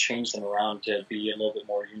to change them around to be a little bit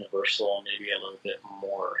more universal and maybe a little bit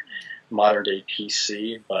more modern day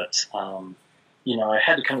PC. But, I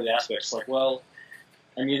had to come to the aspects like, well,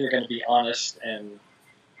 I'm either going to be honest and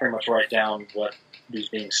pretty much write down what is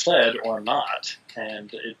being said or not.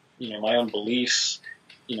 And, my own beliefs,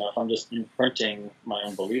 if I'm just imprinting my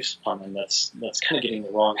own beliefs upon them, that's kind of getting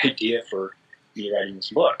the wrong idea for me writing this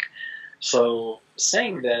book. So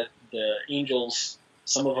saying that the angels,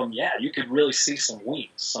 some of them, yeah, you could really see some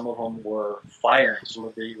wings. Some of them were fire. Some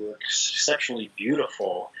of them were exceptionally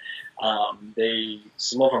beautiful.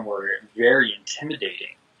 Some of them were very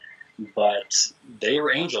intimidating, but they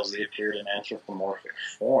were angels. They appeared in anthropomorphic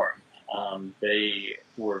form. They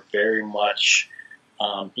were very much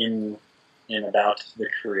in about the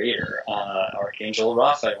Creator. Archangel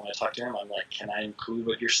Raphael, when I talked to him, I'm like, can I include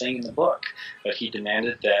what you're saying in the book? But he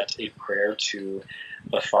demanded that a prayer to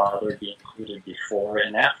the Father be included before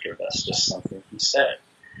and after. That's just something he said.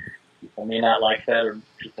 People may not like that, or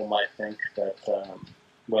people might think that,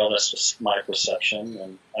 that's just my perception,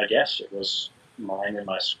 and I guess it was mine and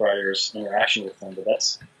my scriber's interaction with him, but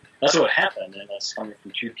that's what happened, and that's coming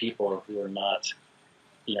from two people who are not,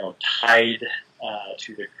 tied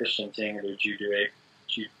to the Christian thing or the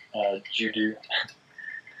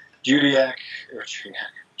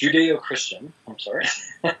Judeo-Christian, I'm sorry,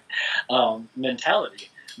 mentality.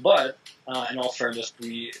 But in all fairness,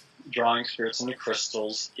 drawing spirits into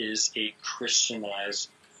crystals is a Christianized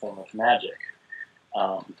form of magic.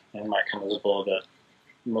 And it might come as a blow that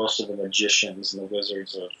most of the magicians and the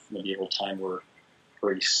wizards of medieval time were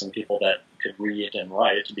priests and people that could read and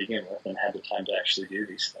write to begin with and had the time to actually do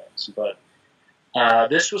these things. But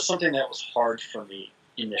this was something that was hard for me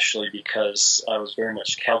initially because I was very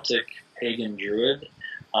much Celtic, pagan, druid.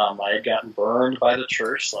 I had gotten burned by the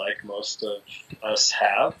church like most of us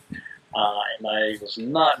have, and I was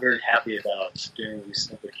not very happy about doing these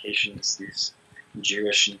invocations, these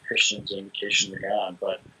Jewish and Christian invocations to God.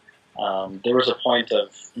 But there was a point of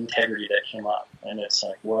integrity that came up, and it's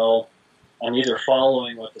like, well, I'm either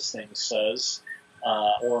following what this thing says,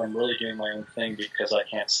 or I'm really doing my own thing because I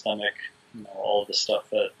can't stomach all the stuff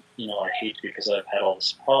that I hate because I've had all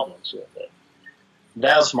these problems with it.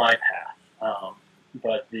 That was my path.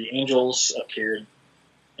 But the angels appeared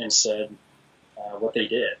and said what they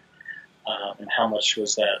did, and how much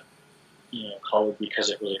was that colored because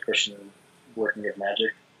it was a Christian working of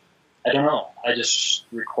magic. I don't know. I just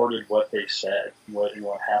recorded what they said, what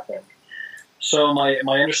happened. So my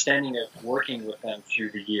understanding of working with them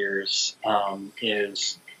through the years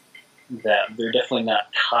is that they're definitely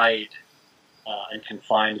not tied and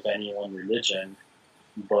confined by any one religion,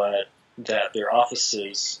 but that their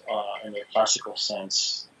offices, in their classical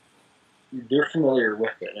sense, they're familiar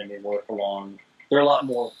with it and they work along. They're a lot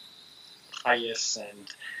more pious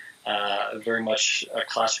and very much a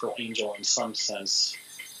classical angel in some sense,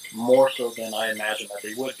 more so than I imagined that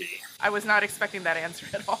they would be. I was not expecting that answer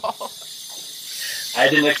at all. I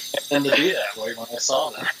didn't expect them to be that way when I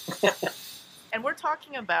saw them. And we're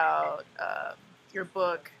talking about your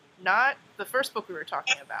book, not the first book we were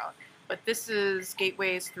talking about, but this is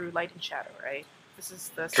Gateways Through Light and Shadow, right? This is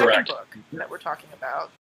the second book that we're talking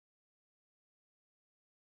about.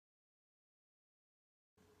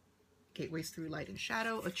 Gateways Through Light and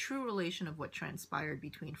Shadow, a true relation of what transpired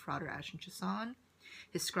between Frater Ashen-Chassan,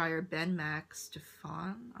 his scryer Ben Max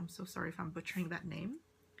Stefan, I'm so sorry if I'm butchering that name,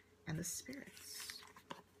 and the spirits.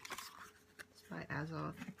 It's by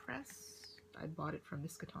Azoth Press. I bought it from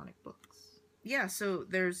Miskatonic Books. Yeah, so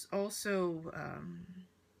there's also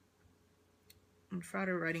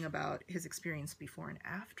Frater writing about his experience before and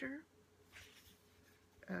after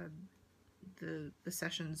the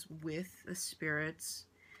sessions with the spirits,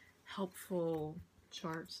 helpful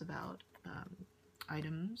charts about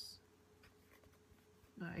items,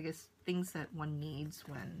 I guess things that one needs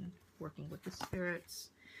when working with the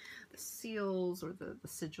spirits, the seals or the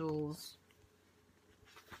sigils.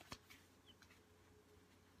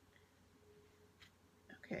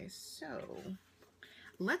 Okay, so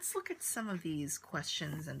let's look at some of these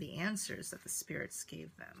questions and the answers that the spirits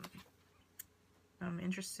gave them. I'm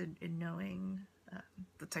interested in knowing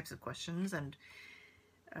the types of questions, and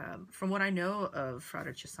from what I know of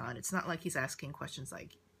Frater Chassan, it's not like he's asking questions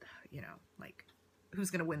like, like, who's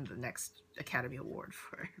going to win the next Academy Award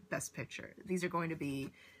for Best Picture. These are going to be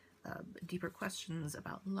deeper questions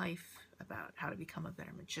about life, about how to become a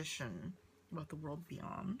better magician, about the world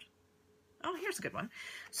beyond. Oh, here's a good one.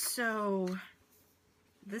 So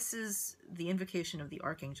this is the invocation of the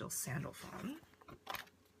Archangel Sandalphon.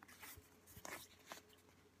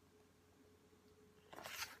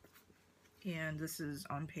 And this is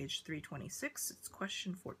on page 326. It's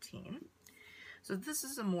question 14. So this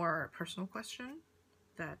is a more personal question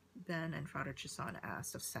that Ben and Frater Chiasson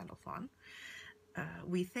asked of Sandalphon.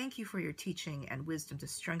 We thank you for your teaching and wisdom to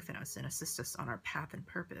strengthen us and assist us on our path and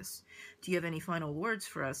purpose. Do you have any final words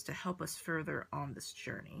for us to help us further on this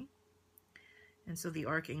journey? And so the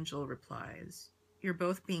Archangel replies, you're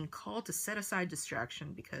both being called to set aside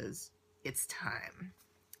distraction because it's time.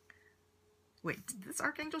 Wait, did this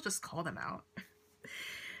Archangel just call them out?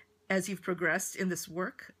 As you've progressed in this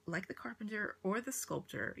work, like the carpenter or the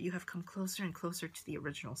sculptor, you have come closer and closer to the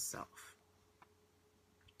original self.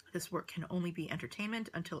 This work can only be entertainment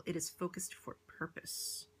until it is focused for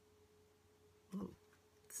purpose. Ooh,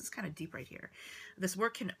 this is kind of deep right here. This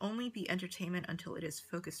work can only be entertainment until it is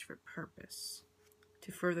focused for purpose,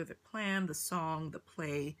 to further the plan, the song, the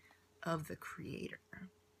play of the creator.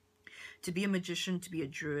 To be a magician, to be a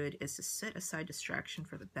druid, is to set aside distraction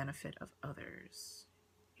for the benefit of others.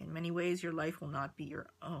 In many ways, your life will not be your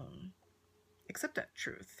own. Accept that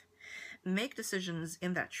truth. Make decisions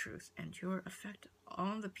in that truth, and your effect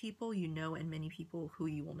on the people you know and many people who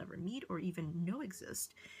you will never meet or even know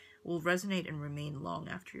exist will resonate and remain long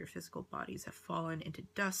after your physical bodies have fallen into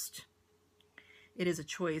dust. It is a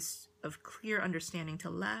choice of clear understanding to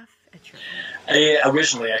laugh at your own.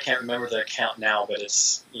 Originally, I can't remember the account now, but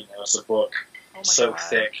it's it's a book so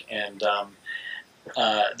thick, and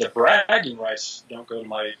the bragging rights don't go to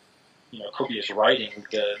my copious writing.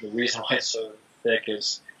 The reason why it's so thick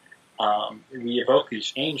is we evoke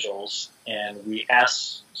these angels, and we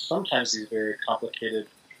ask sometimes these very complicated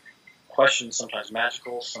questions, sometimes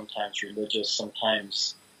magical, sometimes religious,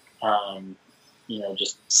 sometimes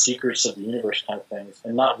just secrets of the universe kind of things.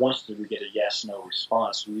 And not once did we get a yes/no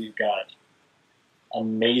response. We've got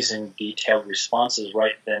amazing detailed responses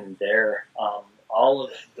right then and there. All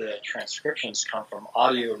of the transcriptions come from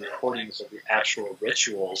audio recordings of the actual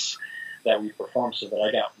rituals that we performed, so that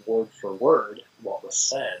I got word for word what was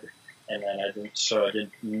said, and then I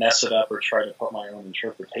didn't mess it up or try to put my own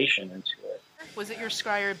interpretation into it. Was it your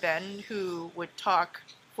scryer Ben who would talk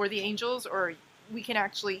for the angels, or we can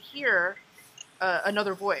actually hear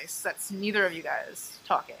another voice that's neither of you guys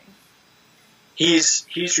talking? He's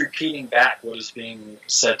repeating back what is being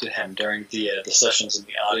said to him during the sessions in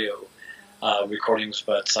the audio recordings,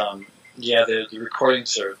 but the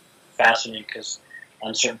recordings are fascinating because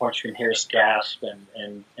on certain points you can hear us gasp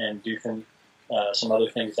and do some other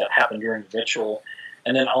things that happen during the ritual.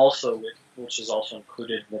 And then also, which is also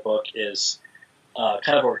included in the book, is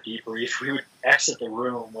kind of our debrief. We would exit the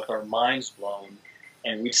room with our minds blown,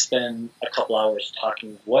 and we'd spend a couple hours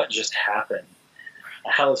talking what just happened.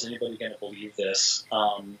 How is anybody going to believe this?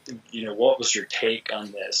 What was your take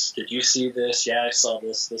on this? Did you see this? Yeah, I saw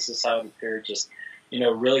this. This is how it appeared. Just,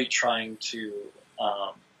 really trying to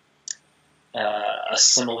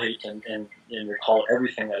assimilate and recall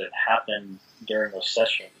everything that had happened during those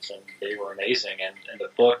sessions, and they were amazing. And the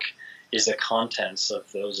book is the contents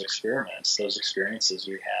of those experiments, those experiences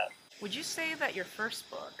we had. Would you say that your first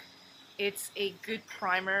book, it's a good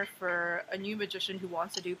primer for a new magician who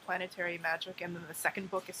wants to do planetary magic, and then the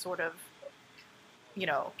second book is sort of,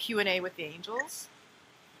 Q&A with the angels?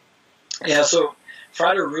 Yeah, so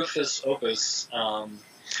Frater Rufus Opus,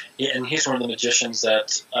 and he's one of the magicians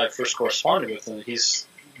that I first corresponded with, and he's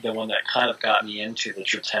the one that kind of got me into the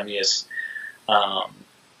Trithemius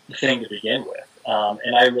thing to begin with.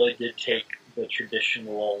 And I really did take the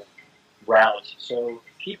traditional route. So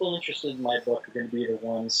people interested in my book are going to be the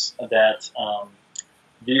ones that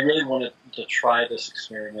do you really want to try this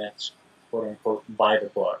experiment, quote unquote, by the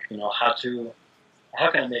book. How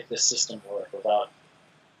can I make this system work without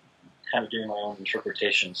kind of doing my own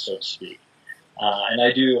interpretation, so to speak. And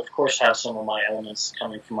I do, of course, have some of my elements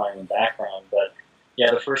coming from my own background, but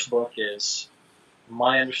yeah, the first book is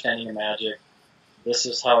my understanding of magic. This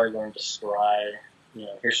is how I learned to scry.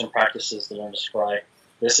 Here's some practices to learn to scry.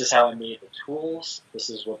 This is how I made the tools. This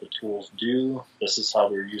is what the tools do. This is how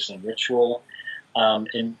they're used in ritual.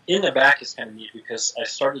 And in the back is kind of neat because I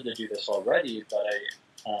started to do this already, but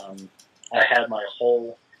I had my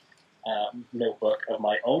whole notebook of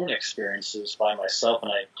my own experiences by myself,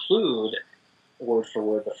 and I include, word for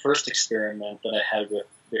word, the first experiment that I had with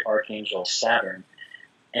the Archangel Saturn.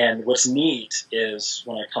 And what's neat is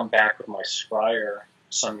when I come back with my scryer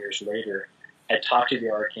some years later, I talked to the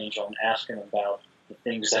Archangel and asked him about the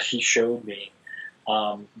things that he showed me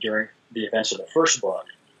during the events of the first book.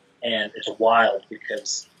 And it's wild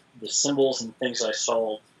because the symbols and things I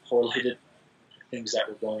saw correlated to things that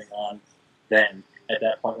were going on then, at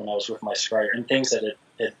that point when I was with my scryer, and things that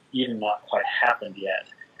had even not quite happened yet,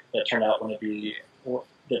 that turned out to be one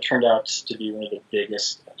of the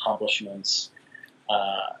biggest accomplishments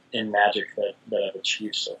in magic that I've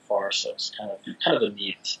achieved so far. So it's kind of a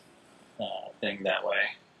neat thing that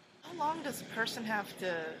way. How long does a person have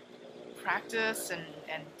to practice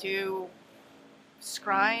and do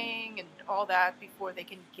scrying and all that before they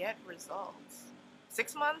can get results?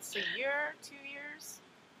 6 months, a year, 2 years?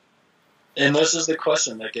 And this is the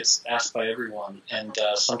question that gets asked by everyone, and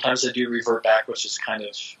sometimes they do revert back, which is kind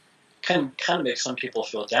of makes some people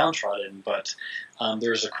feel downtrodden. But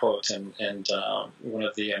there's a quote in one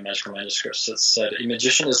of the magical manuscripts that said, "A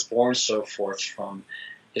magician is born so forth from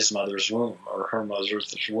his mother's womb, or her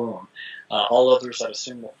mother's womb. All others that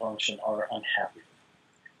assume the function are unhappy."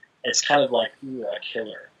 It's kind of like a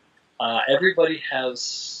killer. A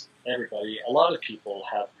lot of people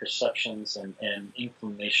have perceptions and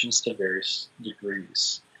inclinations to various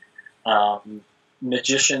degrees.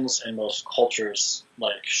 Magicians in most cultures,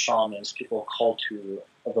 like shamans, people called to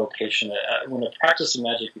a vocation. When the practice of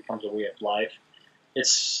magic becomes a way of life,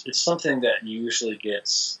 it's something that usually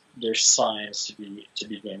gets their signs to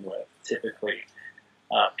begin with. Typically,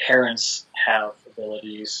 parents have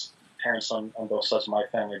abilities. Parents on both sides of my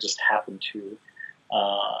family just happened to,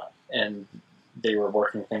 and they were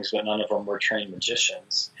working things, but none of them were trained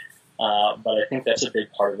magicians. But I think that's a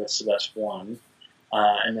big part of it. So that's one,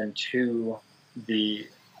 and then two, the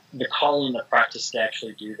calling, the practice to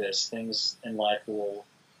actually do this. Things in life will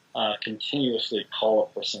continuously call a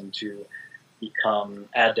person to become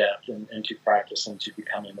adept and to practice and to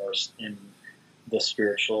become immersed in the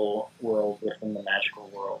spiritual world within the magical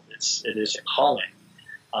world. It is a calling.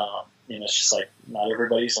 It's just like not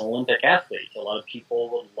everybody's an Olympic athlete. A lot of people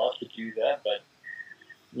would love to do that, but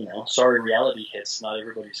sorry, reality hits. Not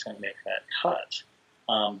everybody's going to make that cut.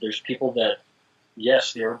 There's people that,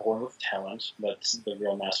 yes, they are born with talent, but the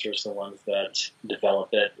real masters are the ones that develop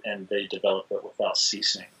it, and they develop it without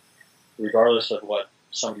ceasing, regardless of what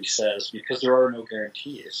somebody says, because there are no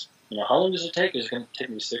guarantees. How long does it take? Is it going to take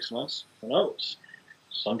me 6 months? Who knows?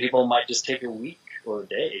 Some people might just take a week or a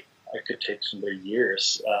day. It could take somebody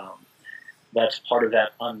years. That's part of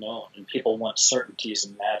that unknown, and people want certainties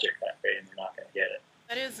in magic that way, and they're not going to get it.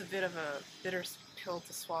 That is a bit of a bitter pill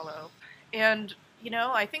to swallow. And,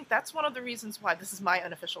 I think that's one of the reasons why, this is my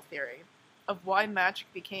unofficial theory, of why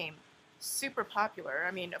magic became super popular.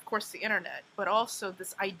 I mean, of course, the internet, but also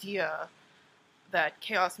this idea that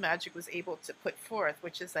chaos magic was able to put forth,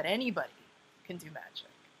 which is that anybody can do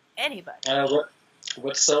magic. Anybody.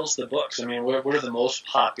 What sells the books? I mean, what are the most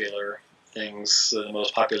popular things, the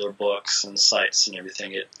most popular books and sites and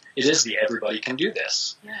everything? It is the everybody can do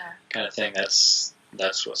this kind of thing. That's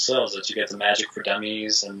what sells it. You get the magic for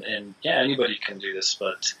dummies, and anybody can do this,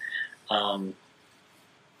 but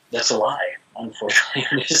that's a lie,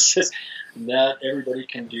 unfortunately. It's just not everybody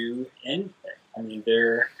can do anything. I mean,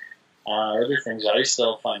 there are other things that I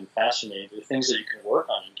still find fascinating. There are things that you can work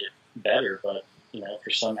on and get better, but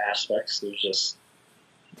for some aspects, there's just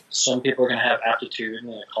some people are going to have aptitude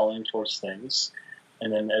and a calling towards things,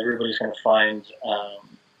 and then everybody's going to find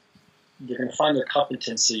they're going to find their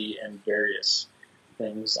competency in various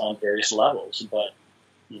things on various levels. But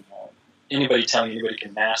anybody telling anybody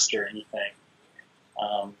can master anything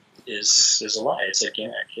is a lie. It's a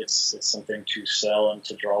gimmick. It's something to sell and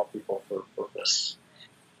to draw people for a purpose.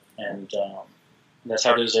 And that's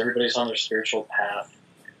how it is. Everybody's on their spiritual path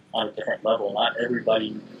on a different level. Not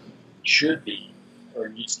everybody should be or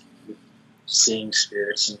needs to be seeing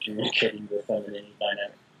spirits and communicating with them in any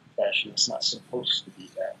dynamic fashion. It's not supposed to be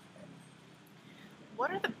that.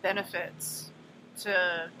 What are the benefits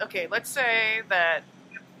to, let's say that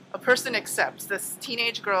a person accepts, this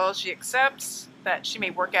teenage girl, she accepts that she may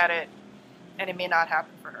work at it and it may not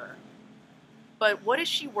happen for her. But what is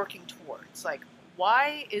she working towards? Like,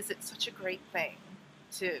 why is it such a great thing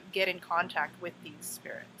to get in contact with these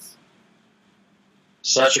spirits?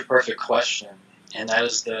 Such a perfect question. And that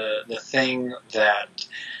is the thing that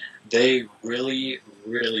they really,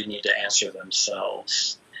 really need to answer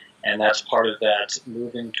themselves. And that's part of that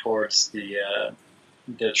moving towards the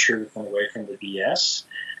truth and away from the BS.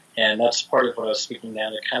 And that's part of what I was speaking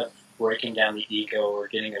down to, kind of breaking down the ego or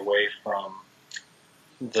getting away from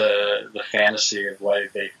the fantasy of why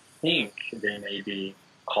they think they may be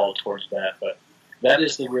called towards that. But that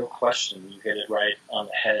is the real question. You hit it right on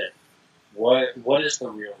the head. What is the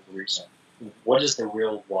real reason? What is the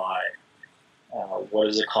real why? What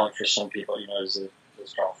is it calling for some people? Is it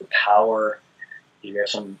calling for power? Do you have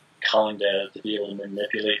some calling to be able to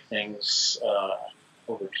manipulate things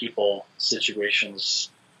over people, situations?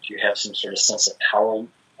 Do you have some sort of sense of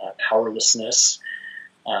powerlessness?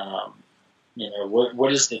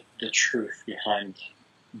 What is the truth behind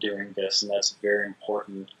doing this? And that's very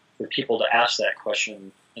important for people to ask that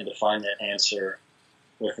question and to find that answer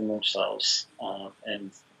within themselves.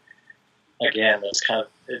 And again, that's kind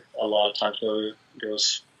of a lot of times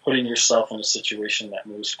goes putting yourself in a situation that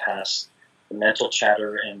moves past the mental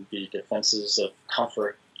chatter and the defenses of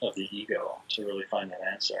comfort of the ego to really find that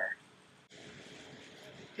answer.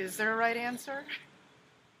 Is there a right answer?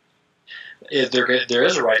 There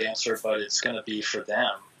is a right answer, but it's going to be for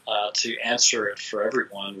them. To answer it for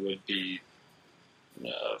everyone would be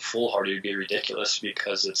foolhardy, would be ridiculous,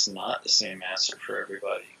 because it's not the same answer for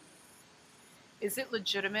everybody. Is it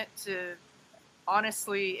legitimate to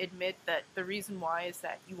honestly admit that the reason why is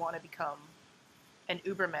that you want to become an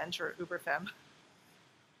Ubermensch or Uberfemme?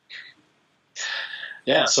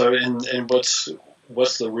 Yeah. So, and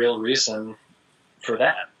what's the real reason for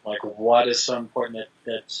that? Like, what is so important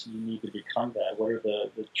that you need to become that? What are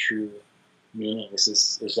the true meanings?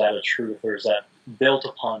 Is that a truth, or is that built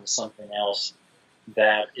upon something else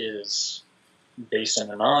that is based on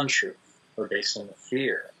a non-truth, or based on the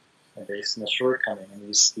fear, or based on the shortcoming? And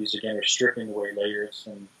these again are stripping away layers.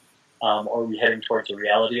 And are we heading towards the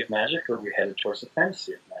reality of magic, or are we headed towards the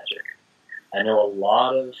fantasy of magic? I know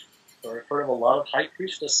I've heard of a lot of high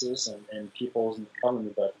priestesses and people in the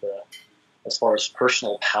company, but as far as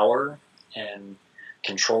personal power and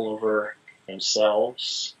control over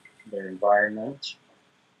themselves, their environment,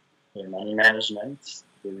 their money management,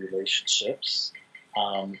 their relationships,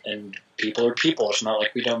 and people are people. It's not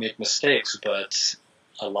like we don't make mistakes, but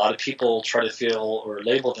a lot of people try to feel or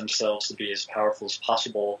label themselves to be as powerful as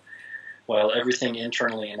possible, while everything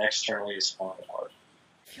internally and externally is falling apart.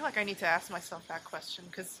 I feel like I need to ask myself that question,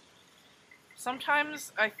 because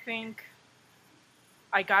sometimes I think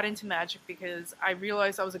I got into magic because I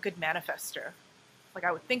realized I was a good manifester. Like,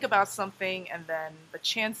 I would think about something, and then the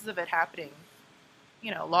chances of it happening,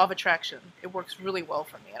 law of attraction, it works really well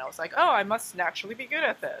for me. And I was like, oh, I must naturally be good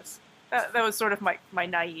at this. That was sort of my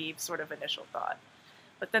naive sort of initial thought.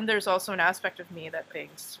 But then there's also an aspect of me that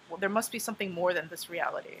thinks, well, there must be something more than this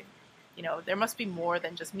reality. There must be more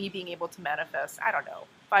than just me being able to manifest, I don't know,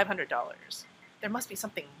 $500. There must be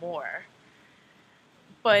something more.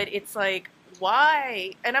 But it's like,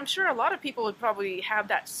 why? And I'm sure a lot of people would probably have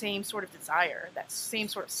that same sort of desire, that same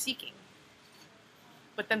sort of seeking.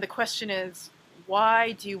 But then the question is,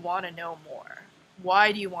 why do you want to know more?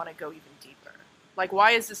 Why do you want to go even deeper? Like,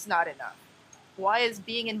 why is this not enough? Why is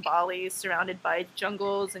being in Bali, surrounded by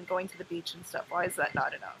jungles and going to the beach and stuff, why is that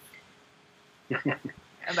not enough?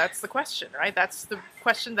 And that's the question, right? That's the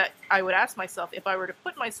question that I would ask myself if I were to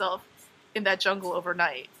put myself in that jungle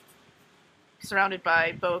overnight, surrounded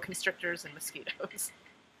by boa constrictors and mosquitoes.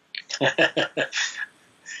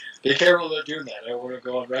 Be careful about doing that. I don't want to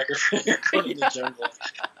go on record for you going in the jungle,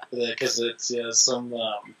 because it's some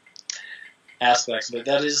aspects. But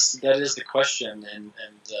that is the question, and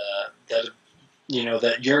that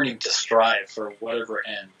that yearning to strive for whatever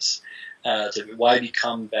ends. Why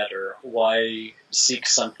become better? Why seek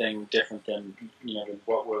something different than than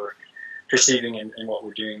what we're perceiving and what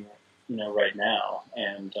we're doing right now?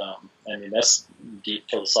 And I mean, that's a deep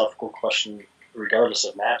philosophical question, regardless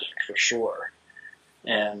of magic, for sure.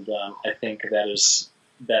 And I think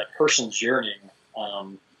that person's yearning.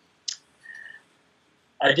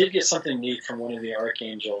 I did get something neat from one of the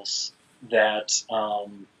archangels that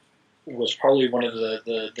was probably one of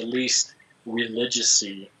the least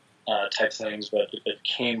religious-y type things, but it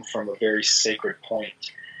came from a very sacred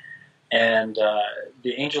point. And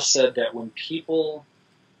the angel said that when people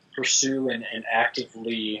pursue and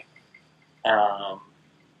actively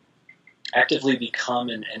become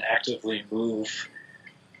and actively move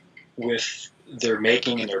with their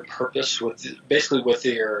making and their purpose, with basically what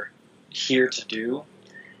they are here to do,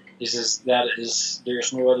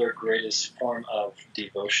 there's no other greatest form of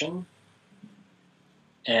devotion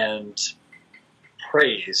and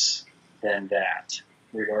praise than that,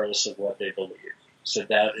 regardless of what they believe. So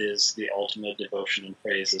that is the ultimate devotion and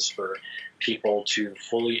praise, is for people to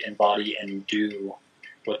fully embody and do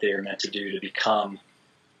what they are meant to do, to become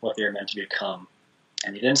what they are meant to become.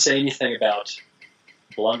 And he didn't say anything about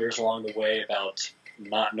blunders along the way, about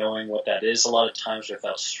not knowing what that is a lot of times,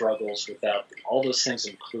 without struggles, without all those things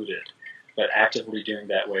included. But actively doing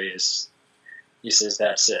that way is, he says,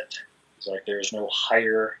 that's it. It's like there's no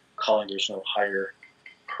higher calling, there's no higher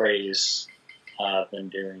praise than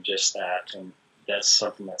doing just that. And that's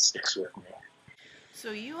something that sticks with me.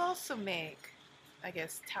 So you also make, I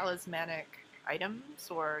guess, talismanic items,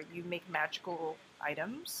 or you make magical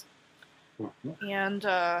items. Mhm.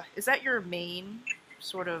 And is that your main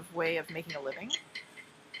sort of way of making a living?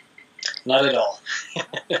 Not at all.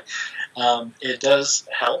 It does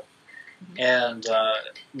help, and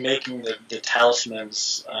making the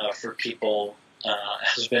talismans for people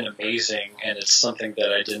has been amazing, and it's something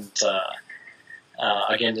that I didn't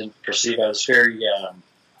again didn't perceive. I was very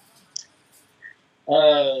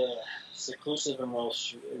seclusive and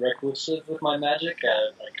most reclusive with my magic.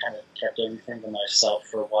 I kind of kept everything to myself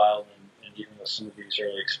for a while, and even with some of these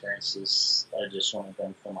early experiences, I just wanted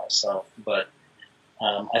them for myself. But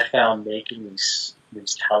I found making these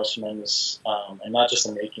talismans, and not just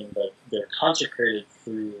the making, but they're consecrated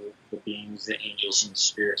through the beings, the angels, and the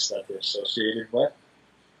spirits that they're associated with.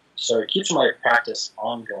 So it keeps my practice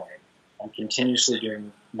ongoing. I'm continuously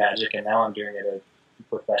doing magic, and now I'm doing it at a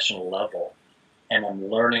professional level. And I'm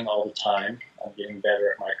learning all the time. I'm getting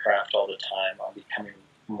better at my craft all the time. I'm becoming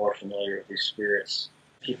more familiar with these spirits.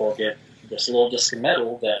 People get this little disc of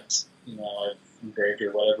metal that, I've engraved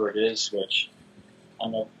or whatever it is, which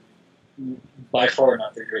I'm by far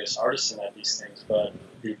not the greatest artisan at these things, but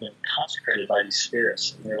they've been consecrated by these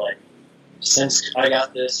spirits. And they're like, since I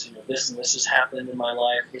got this, this and this has happened in my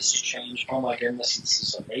life, this has changed, oh my goodness, this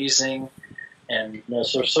is amazing. And,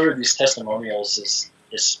 so sort of these testimonials is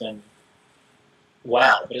been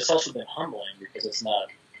wow, but it's also been humbling because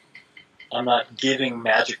I'm not giving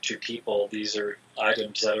magic to people. These are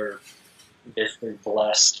items that are basically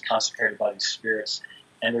blessed, consecrated by these spirits,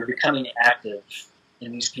 and they're becoming active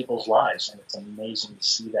in these people's lives, and it's amazing to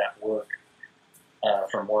see that work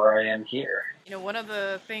from where I am here. One of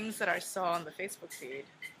the things that I saw on the Facebook feed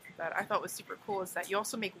that I thought was super cool is that you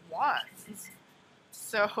also make wands.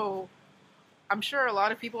 So I'm sure a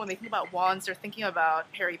lot of people, when they think about wands, they're thinking about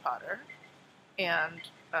Harry Potter. And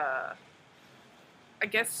I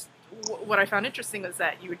guess what I found interesting was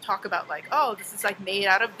that you would talk about, like, oh, this is like made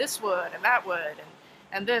out of this wood and that wood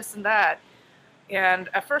and this and that. And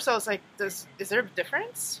at first I was like, is there a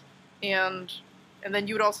difference? And then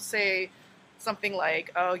you would also say something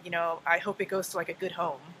like, oh, I hope it goes to like a good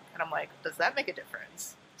home. And I'm like, does that make a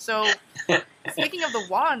difference? So speaking of the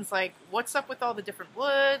wands, like, what's up with all the different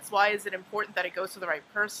woods? Why is it important that it goes to the right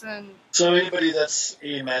person? So anybody that's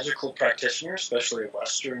a magical practitioner, especially a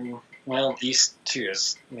Western, well, East too,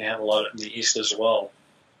 we have a lot in the East as well.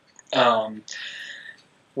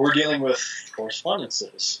 We're dealing with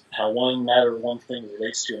correspondences, how one matter, one thing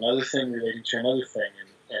relates to another thing, relating to another thing.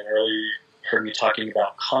 And earlier you heard me talking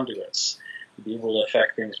about conduits. To be able to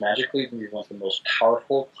affect things magically, we want the most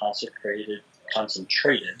powerful, concentrated,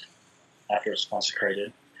 after it's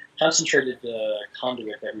concentrated, concentrated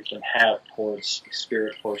conduit that we can have towards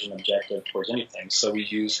spirit, towards an objective, towards anything. So we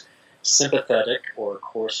use sympathetic or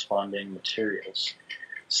corresponding materials.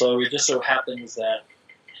 So it just so happens that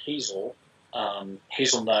hazelnut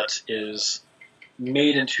is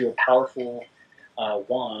made into a powerful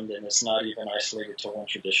wand, and it's not even isolated to one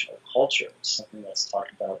traditional culture. It's something that's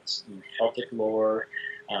talked about in Celtic lore,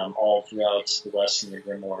 all throughout the West and the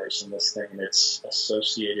grimoires, and this thing that's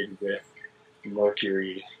associated with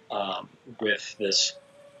Mercury, with this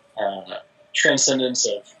transcendence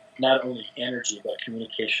of not only energy, but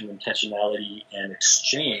communication, intentionality, and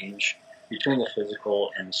exchange between the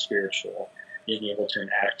physical and the spiritual, being able to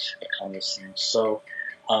enact upon those things. So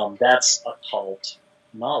that's occult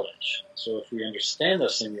knowledge. So if we understand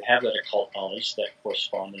those things, we have that occult knowledge, that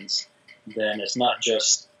correspondence, then it's not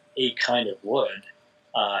just a kind of wood.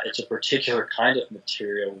 It's a particular kind of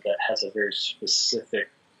material that has a very specific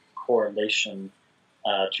correlation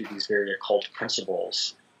to these very occult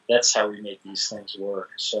principles. That's how we make these things work.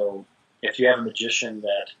 So if you have a magician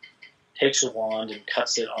that takes a wand and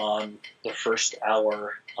cuts it on the first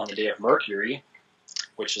hour on the day of Mercury,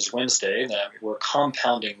 which is Wednesday, that we're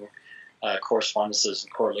compounding correspondences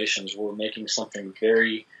and correlations. We're making something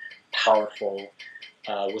very powerful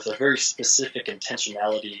with a very specific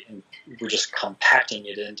intentionality, and we're just compacting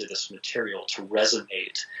it into this material to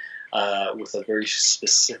resonate with a very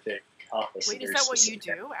specific office. Wait, is that what you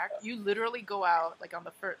do? You literally go out, like on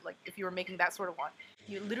the first, like if you were making that sort of wand,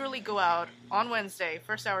 you literally go out on Wednesday,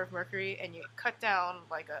 first hour of Mercury, and you cut down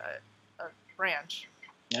like a branch.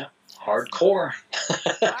 Yeah, hardcore.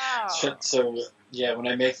 Wow. So yeah, when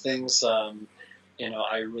I make things, I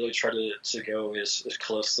really try to go as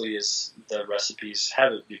closely as the recipes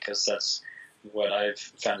have it, because that's what I've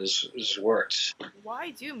found has worked.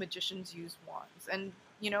 Why do magicians use wands? And,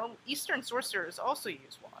 Eastern sorcerers also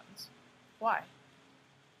use wands. Why?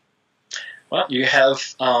 Well, you have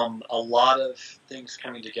a lot of things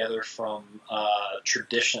coming together from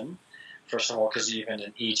tradition, first of all, because even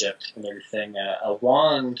in Egypt and everything, a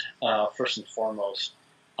wand, first and foremost,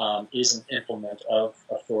 is an implement of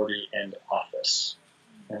authority and office,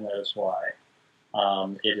 and that is why.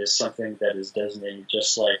 It is something that is designated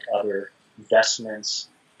just like other vestments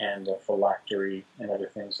and a phylactery and other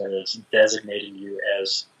things, that is designating you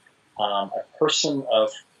as a person of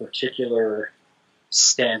particular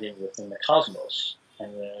standing within the cosmos.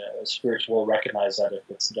 And the spirits will recognize that if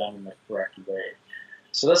it's done in the correct way.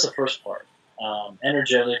 So that's the first part.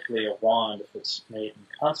 Energetically, a wand, if it's made and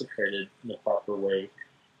consecrated in the proper way,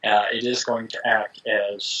 it is going to act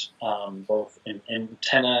as both an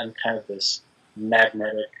antenna and kind of this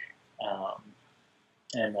magnetic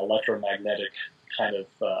and electromagnetic kind of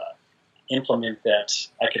implement that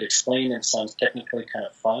I could explain. It sounds technically kind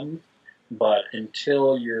of fun, but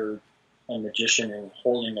until you're a magician and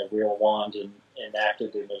holding a real wand and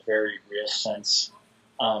acted in a very real sense,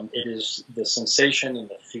 it is the sensation and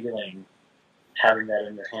the feeling, having that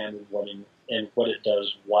in your hand and what it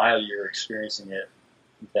does while you're experiencing it,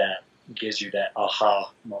 that gives you that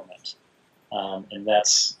aha moment. And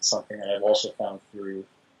that's something that I've also found through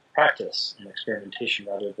practice and experimentation,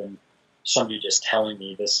 rather than somebody just telling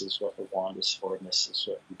me this is what the wand is for and this is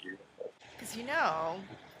what you do with it. Because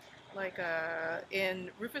like in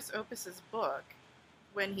Rufus Opus's book,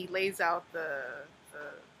 when he lays out the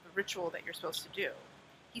ritual that you're supposed to do,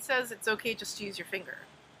 he says it's okay just to use your finger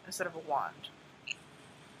instead of a wand.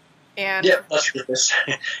 And yeah, that's good.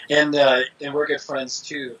 And we're good friends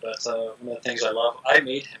too. But one of the things I love, I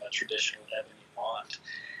made him a traditional ebony wand,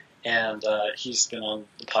 and he's been on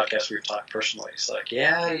the podcast. We've talked personally. He's like,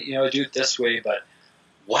 yeah, I do it this way, but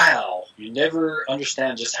wow, you never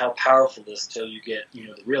understand just how powerful this till you get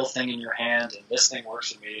the real thing in your hand, and this thing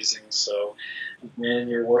works amazing. So when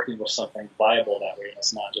you're working with something viable that way, and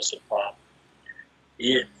it's not just a prop,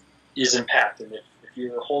 it is impacted. If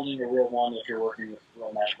you're holding a real wand, if you're working with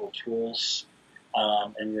real magical tools,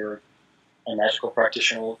 and you're a magical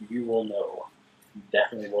practitioner, you will know. You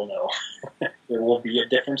definitely will know. There will be a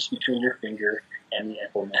difference between your finger and the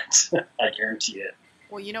implement. I guarantee it.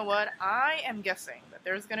 Well, you know what? I am guessing that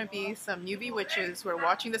there's going to be some newbie witches who are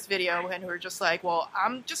watching this video and who are just like, well,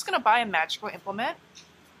 I'm just going to buy a magical implement,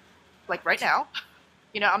 like right now.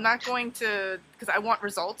 I'm not going to, because I want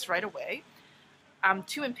results right away. I'm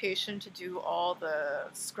too impatient to do all the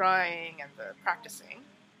scrying and the practicing.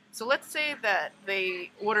 So let's say that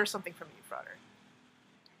they order something from you, Frater.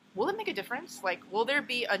 Will it make a difference? Like, will there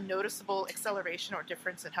be a noticeable acceleration or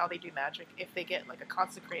difference in how they do magic if they get like a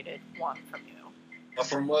consecrated wand from you?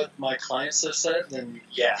 From what my clients have said, then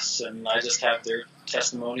yes, and I just have their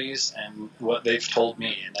testimonies and what they've told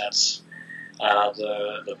me, and that's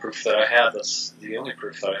the proof that I have. That's the only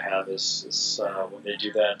proof that I have is when they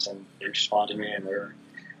do that and they respond to me and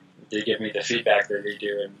they give me the feedback that they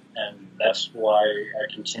do, and that's why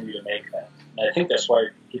I continue to make that. And I think that's why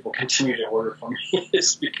people continue to order from me,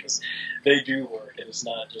 is because they do work, and it's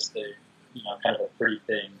not just a kind of a pretty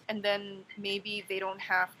thing. And then maybe they don't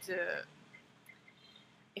have to.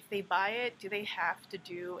 If they buy it, do they have to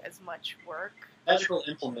do as much work? Magical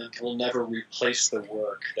implement will never replace the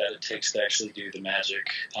work that it takes to actually do the magic.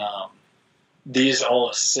 These all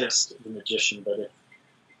assist the magician, but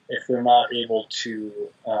if they're not able to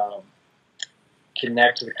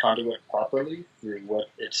connect to the conduit properly through what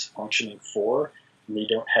it's functioning for, and they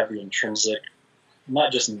don't have the intrinsic,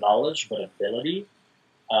 not just knowledge, but ability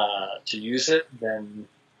to use it, then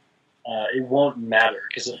it won't matter.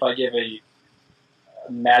 Because if I give a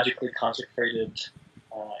magically consecrated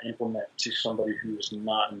implement to somebody who is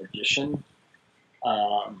not a magician,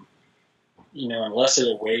 unless it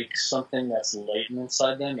awakes something that's latent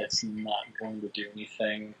inside them, it's not going to do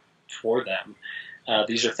anything for them.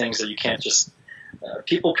 These are things that you can't just...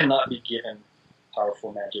 people cannot be given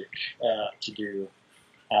powerful magic to do.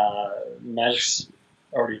 Magic's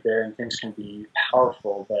already there and things can be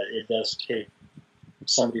powerful, but it does take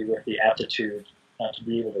somebody with the aptitude to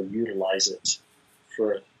be able to utilize it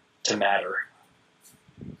for it to matter.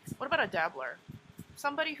 What about a dabbler?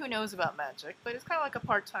 Somebody who knows about magic, but is kind of like a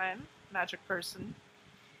part-time magic person.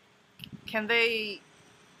 Can they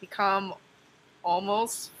become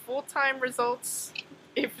almost full-time results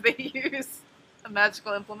if they use a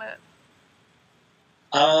magical implement?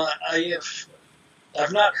 I've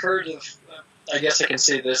not heard of, I guess I can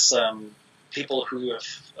say this, people who have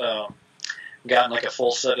gotten like a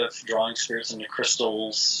full set of drawing spirits into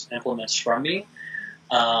crystals implements from me.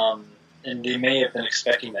 And they may have been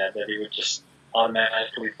expecting that he would just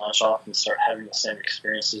automatically launch off and start having the same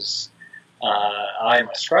experiences I and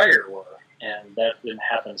my scryer were, and that didn't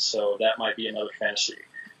happen, so that might be another fantasy.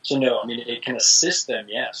 So no, I mean, it can assist them,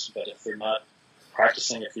 yes, but if they're not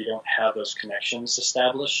practicing if you don't have those connections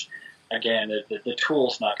established. Again, the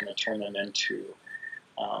tool's not going to turn them into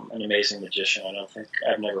an amazing magician.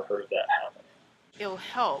 I've never heard of that happening. It'll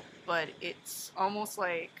help, but it's almost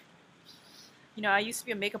like, I used to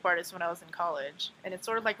be a makeup artist when I was in college, and it's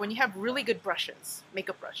sort of like when you have really good brushes,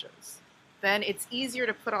 makeup brushes, then it's easier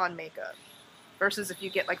to put on makeup versus if you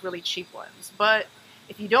get like really cheap ones. But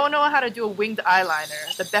if you don't know how to do a winged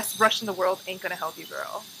eyeliner, the best brush in the world ain't gonna help you,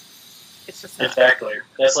 girl. It's just not. Exactly.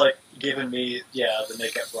 That's like giving me, the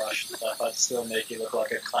makeup brush and stuff. I'd still make you look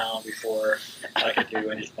like a clown before I could do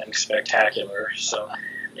anything spectacular. So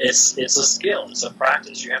it's a skill. It's a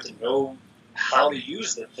practice. You have to know how to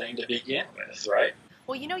use the thing to begin with, right?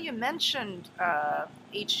 Well, you mentioned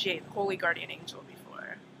HGA, the Holy Guardian Angel,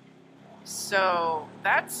 before. So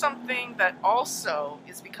that's something that also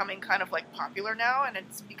is becoming kind of like popular now, and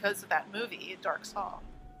it's because of that movie, Dark Song.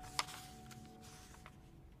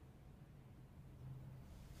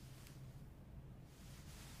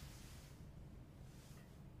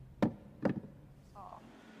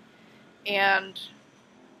 And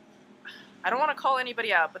I don't want to call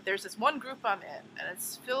anybody out, but there's this one group I'm in, and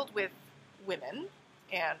it's filled with women,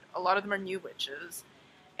 and a lot of them are new witches,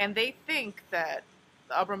 and they think that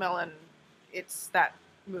the Abramelin, it's that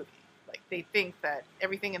movie. Like, they think that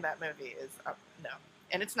everything in that movie is no,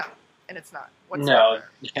 and it's not, whatsoever.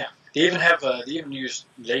 No, yeah. They even use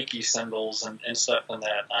Reiki symbols and stuff in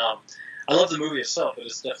that. I love the movie itself, but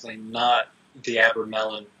it's definitely not the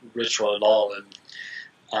Abramelin ritual at all,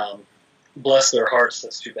 and bless their hearts,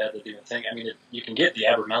 that's too bad they even think. I mean, you can get the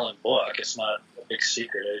Abramelin book. It's not a big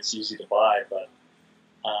secret. It's easy to buy, but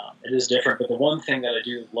it is different. But the one thing that I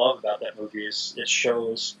do love about that movie is it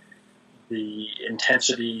shows the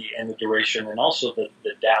intensity and the duration, and also the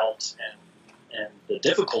doubt and the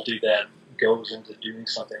difficulty that goes into doing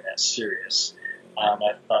something that's serious.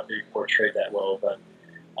 I thought they portrayed that well, but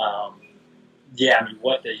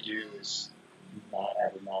what they do is not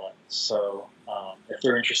Abramelin. So if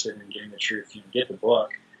they're interested in getting the truth, you can get the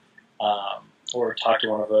book, or talk to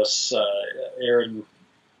one of us. Aaron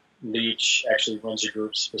Leach actually runs a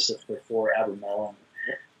group specifically for Abramelin,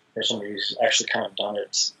 or somebody who's actually kind of done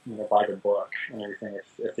it, by the book and everything,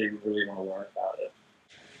 if they really want to learn about it.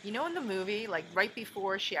 In the movie, like right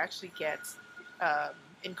before she actually gets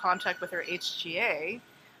in contact with her HGA,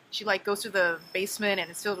 she like goes to the basement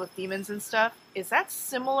and it's filled with demons and stuff. Is that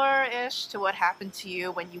similar-ish to what happened to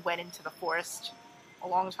you when you went into the forest a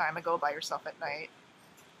long time ago by yourself at night?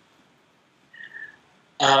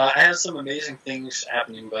 I had some amazing things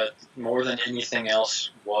happening, but more than anything else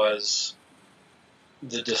was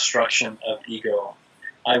the destruction of ego.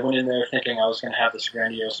 I went in there thinking I was going to have this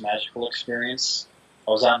grandiose magical experience.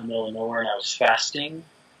 I was out in the middle of nowhere and I was fasting,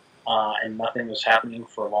 and nothing was happening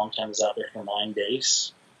for a long time. I was out there for 9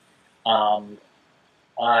 days.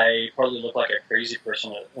 I probably looked like a crazy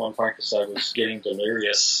person at one point because I was getting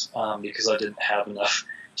delirious because I didn't have enough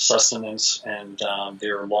sustenance, and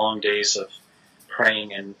there were long days of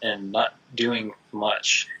praying and not doing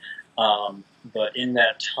much. But in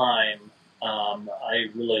that time, I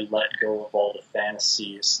really let go of all the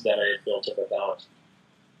fantasies that I had built up about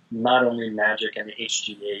not only magic and the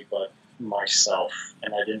HGA, but myself.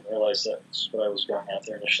 And I didn't realize that's what I was going out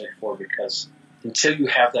there initially for, because until you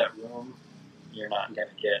have that room, you're not going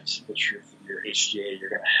to get the truth of your HGA. You're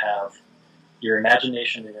going to have your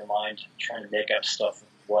imagination in your mind trying to make up stuff of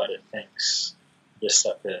what it thinks this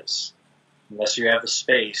stuff is. Unless you have the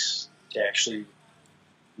space to actually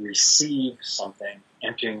receive something,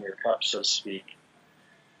 emptying your cup, so to speak,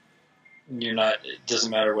 it doesn't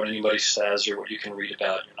matter what anybody says or what you can read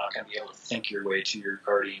about, you're not going to be able to think your way to your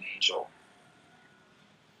guardian angel.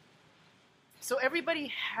 So everybody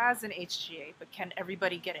has an HGA, but can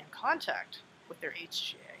everybody get in contact with their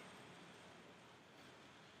HGA?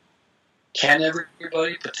 Can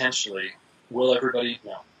everybody? Potentially. Will everybody?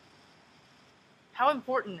 No. How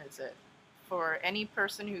important is it for any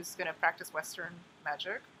person who's going to practice Western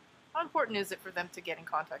magic? How important is it for them to get in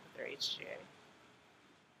contact with their HGA?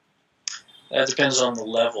 That depends on the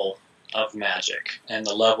level of magic and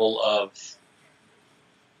the level of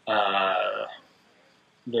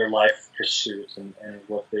their life pursuit and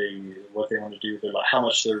what they want to do, how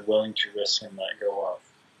much they're willing to risk and let go of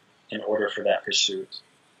in order for that pursuit.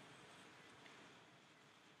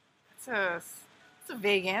 That's a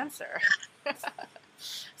vague answer.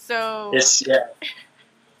 So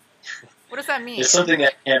what does that mean? It's something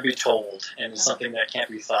that can't be told, and it's something that can't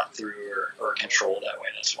be thought through or controlled that way.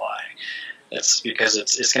 That's why. That's because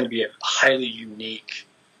it's going to be a highly unique,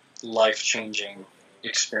 life-changing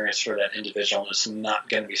experience for that individual. It's not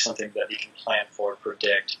going to be something that you can plan for,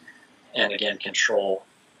 predict, and again control.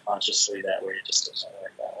 consciously that way. It just doesn't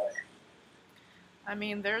work that way. I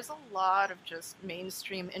mean, there's a lot of just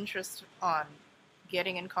mainstream interest on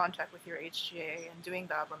getting in contact with your HGA and doing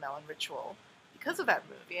the Abramelin ritual because of that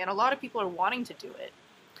movie, and a lot of people are wanting to do it.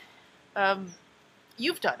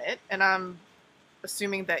 You've done it, and I'm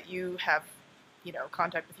assuming that you have,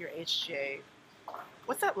 contact with your HGA.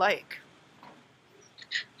 What's that like?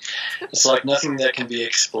 It's like nothing that can be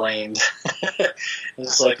explained.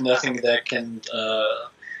 It's like nothing that can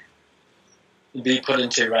be put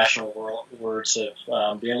into rational words.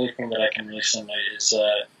 The only thing that I can really say is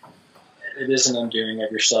it is an undoing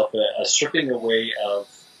of yourself, a stripping away of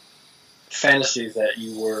fantasies that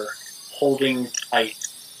you were holding tight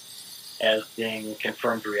as being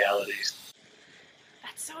confirmed realities.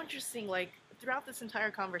 That's so interesting. Like, throughout this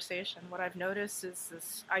entire conversation, what I've noticed is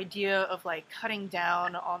this idea of like cutting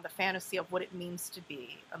down on the fantasy of what it means to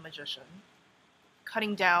be a magician,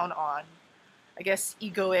 cutting down on, I guess,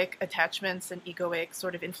 egoic attachments and egoic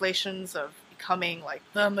sort of inflations of becoming like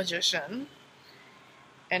the magician,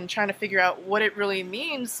 and trying to figure out what it really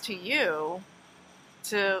means to you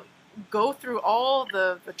to go through all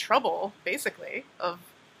the trouble, basically, of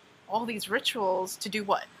all these rituals to do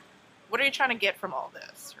what? What are you trying to get from all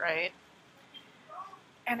this, right?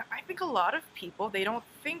 And I think a lot of people, they don't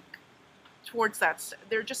think towards that.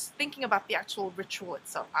 They're just thinking about the actual ritual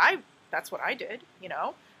itself. That's what I did,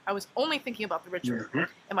 I was only thinking about the ritual. Mm-hmm.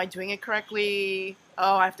 Am I doing it correctly?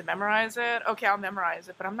 Oh, I have to memorize it? Okay, I'll memorize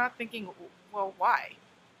it. But I'm not thinking, well, why?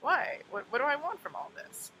 Why? What do I want from all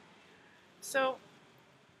this? So,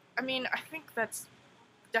 I mean, I think that's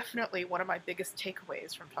definitely one of my biggest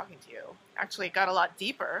takeaways from talking to you. Actually, it got a lot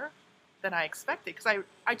deeper than I expected, because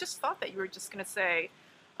I just thought that you were just going to say,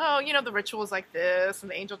 oh, the ritual is like this, and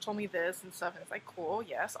the angel told me this and stuff, and it's like, cool,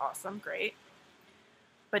 yes, awesome, great.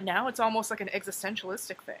 But now it's almost like an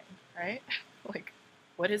existentialistic thing, right? Like,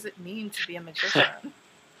 what does it mean to be a magician?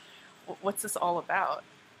 What's this all about?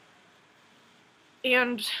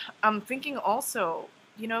 And I'm thinking also,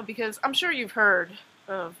 because I'm sure you've heard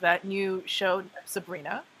of that new show,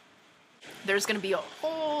 Sabrina. There's going to be a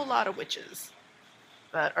whole lot of witches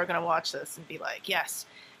that are going to watch this and be like, yes.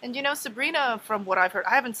 And Sabrina, from what I've heard,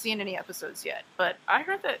 I haven't seen any episodes yet, but I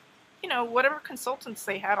heard that, whatever consultants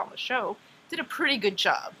they had on the show did a pretty good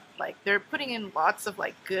job. Like, they're putting in lots of,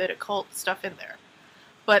 like, good occult stuff in there.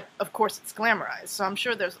 But, of course, it's glamorized. So I'm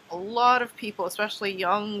sure there's a lot of people, especially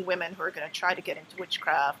young women, who are going to try to get into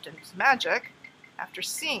witchcraft and magic after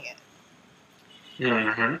seeing it.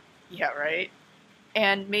 Mm-hmm. Yeah, right?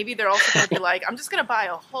 And maybe they're also going to be like, I'm just going to buy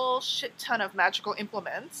a whole shit ton of magical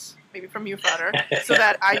implements, maybe from you, Frater, so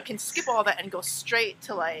that I can skip all that and go straight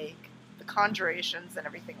to, like, the conjurations and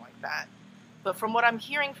everything like that. But from what I'm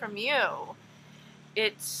hearing from you,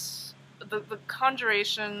 it's the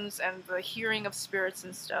conjurations and the hearing of spirits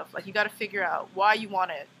and stuff. Like, you got to figure out why you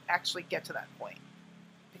want to actually get to that point,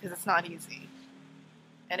 because it's not easy.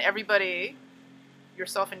 And everybody,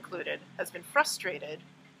 yourself included, has been frustrated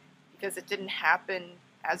because it didn't happen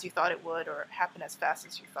as you thought it would, or happen as fast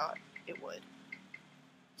as you thought it would.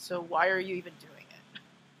 So why are you even doing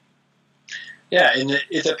it? Yeah, and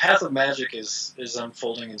the path of magic is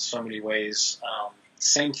unfolding in so many ways.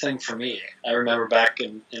 Same thing for me. I remember back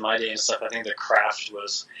in my day and stuff, I think the craft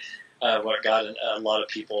was what got a lot of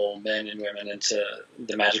people, men and women, into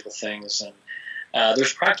the magical things. And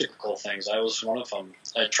there's practical things. I was one of them.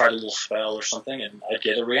 I'd try a little spell or something, and I'd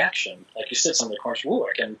get a reaction. Like you said, some of the corners, ooh,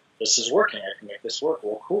 this is working. I can make this work.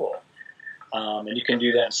 Well, cool. And you can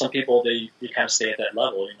do that. And some people, they kind of stay at that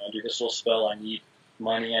level. Do this little spell. I need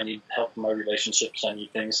money. I need help in my relationships. I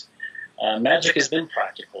need things. Magic has been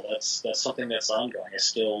practical. That's something that's ongoing. I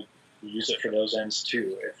still use it for those ends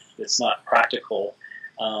too. If it's not practical,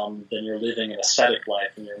 then you're living an ascetic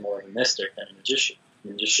life and you're more of a mystic than a magician.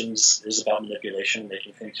 Magicians is about manipulation,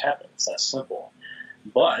 making things happen. It's that simple.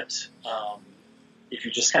 But if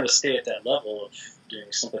you just kind of stay at that level of doing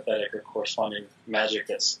sympathetic or corresponding magic,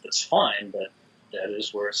 that's fine, but that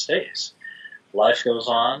is where it stays. Life goes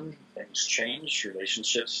on, things change,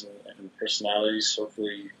 relationships and personalities,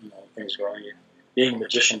 hopefully, things growing. Being a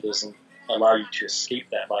magician doesn't allow you to escape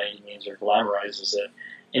that by any means or glamorizes it.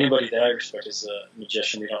 Anybody that I respect as a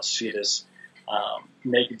magician, they don't see it as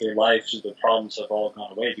making their lives, the problems have all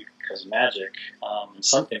gone away because of magic. And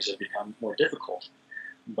some things have become more difficult,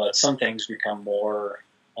 but some things become more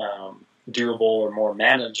doable or more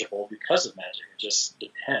manageable because of magic. It just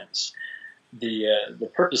depends. The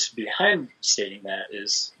purpose behind stating that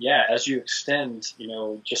is, as you extend,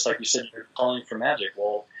 just like you said, you're calling for magic.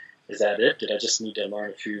 Well, is that it? Did I just need to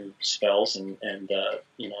learn a few spells and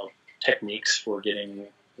techniques for getting,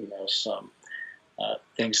 some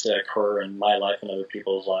things that occur in my life and other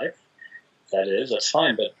people's life. That's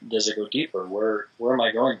fine, but does it go deeper? Where am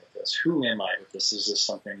I going with this? Who am I with this? Is this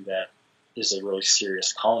something that is a really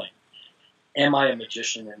serious calling? Am I a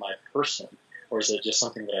magician? Am I a person? Or is it just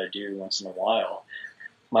something that I do once in a while?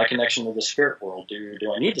 My connection to the spirit world,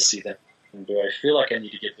 do I need to see them? And do I feel like I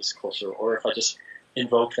need to get this closer? Or if I just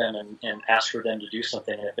invoke them and ask for them to do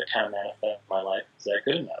something, and if it kind of manifests in my life, is that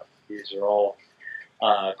good enough? These are all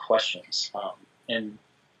questions. And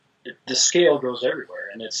the scale goes everywhere,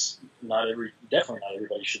 and it's definitely not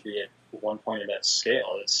everybody should be at one point of that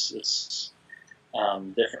scale. It's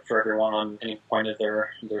different for everyone on any point of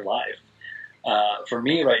their life. For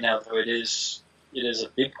me right now, though, it is a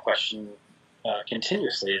big question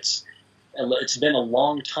continuously. It's been a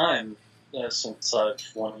long time since I've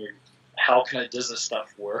wondered, does this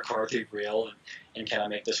stuff work? Are they real? And can I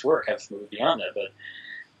make this work? I've moved beyond that, but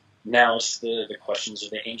now it's the questions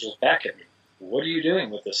of the angels back at me. What are you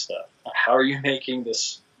doing with this stuff? How are you making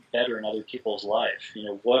this better in other people's life?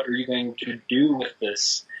 What are you going to do with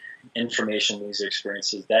this information, these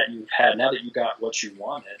experiences that you've had? Now that you got what you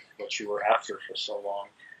wanted, what you were after for so long,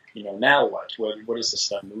 now what? What is this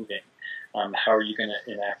stuff moving? How are you going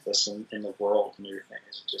to enact this in the world and everything?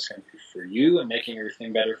 Is it just going to be for you and making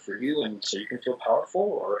everything better for you and so you can feel powerful,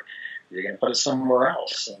 or you're going to put it somewhere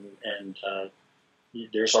else? And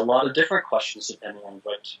there's a lot of different questions depending on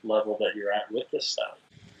what level that you're at with this stuff.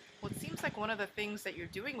 Well, it seems like one of the things that you're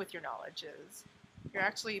doing with your knowledge is you're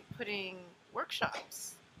actually putting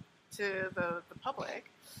workshops to the public.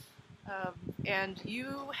 And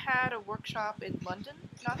you had a workshop in London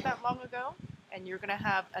not that long ago, and you're going to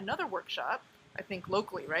have another workshop, I think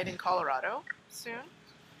locally, right, in Colorado soon.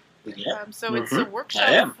 Yeah. So it's a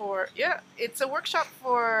workshop it's a workshop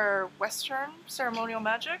for Western ceremonial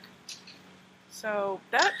magic. So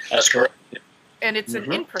that's correct. And it's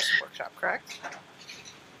an in-person workshop, correct?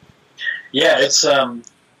 Yeah,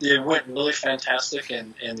 it went really fantastic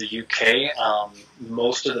in the UK.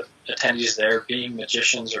 Most of the attendees there being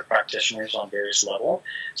magicians or practitioners on various levels.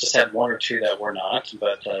 Just had one or two that were not,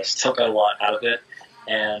 but still got a lot out of it.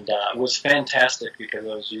 And it was fantastic because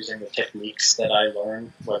I was using the techniques that I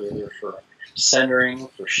learned, whether they're for centering,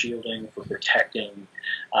 for shielding, for protecting,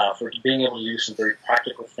 for being able to use some very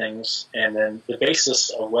practical things. And then the basis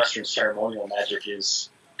of Western ceremonial magic is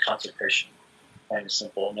consecration. Plain and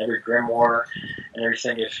simple. And every grimoire and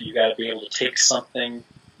everything, if you got to be able to take something,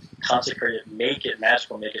 consecrate it, make it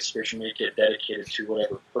magical, make it spiritual, make it dedicated to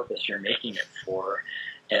whatever purpose you're making it for.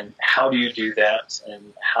 And how do you do that,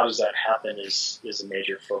 and how does that happen is a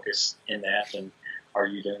major focus in that. And are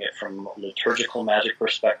you doing it from a liturgical magic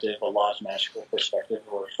perspective, a lodge magical perspective,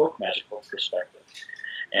 or a folk magical perspective?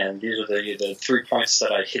 And these are the 3 points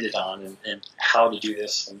that I hit it on, and how to do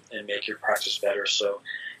this and make your practice better. So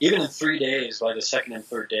even in 3 days, by the second and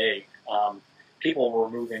third day, people were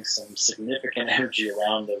moving some significant energy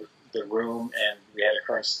around the room, and we had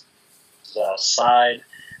occurrences outside,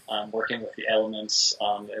 working with the elements.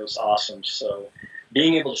 It was awesome. So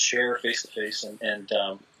being able to share face-to-face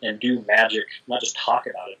and do magic, not just talk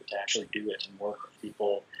about it, but to actually do it and work with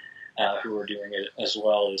people who are doing it as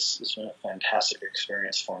well, has been a fantastic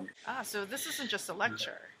experience for me. So this isn't just a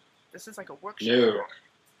lecture. This is like a workshop. No,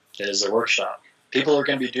 it is a workshop. People are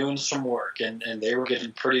going to be doing some work, and they were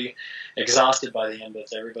getting pretty exhausted by the end,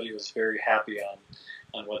 but everybody was very happy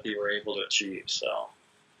on what they were able to achieve.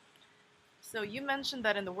 So you mentioned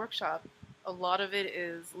that in the workshop, a lot of it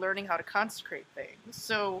is learning how to consecrate things.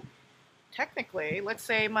 So technically, let's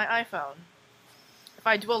say my iPhone. If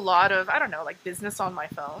I do a lot of, like business on my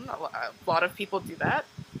phone, a lot of people do that.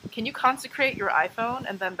 Can you consecrate your iPhone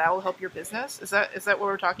and then that will help your business? Is that what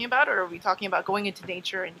we're talking about? Or are we talking about going into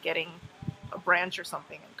nature and getting a branch or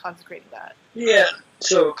something and consecrating that? Yeah,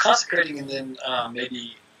 so consecrating and then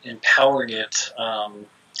maybe empowering it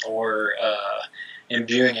or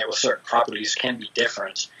imbuing it with certain properties can be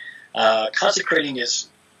different. Consecrating is,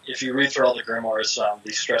 if you read through all the grimoires,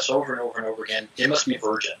 they stress over and over and over again, it must be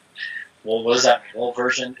virgin. Well, what does that mean? Well,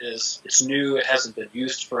 virgin is, it's new, it hasn't been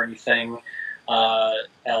used for anything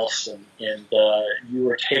else, and you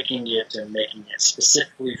are taking it and making it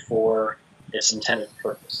specifically for its intended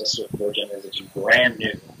purpose. That's what virgin is. It's brand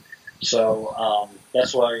new. So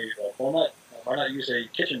that's why, why not use a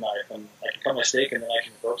kitchen knife, and I can cut my steak and then I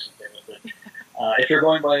can cook something with it. If you're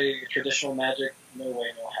going by traditional magic, no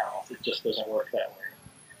way, no how. It just doesn't work that way.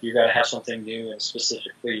 You got to have something new and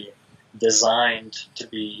specifically designed to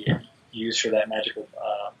be used for that magical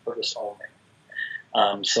purpose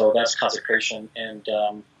only. So that's consecration, and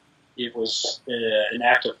it was an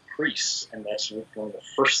act of priests, and that's one of the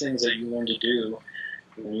first things that you learn to do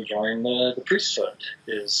when you join the priesthood,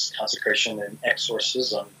 is consecration and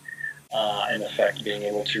exorcism. In effect, being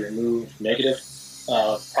able to remove negative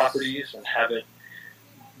properties and have it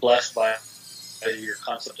blessed by your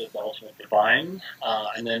concept of the ultimate divine,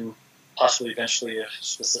 and then possibly eventually a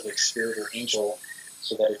specific spirit or angel,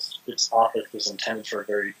 so that its office is intended for a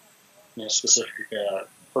very specific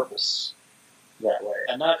purpose that way.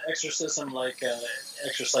 And not exorcism like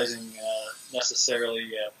exorcising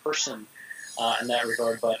necessarily a person in that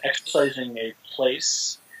regard, but exorcising a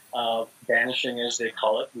place, banishing as they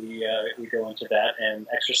call it. We go into that, and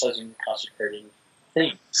exorcising, consecrating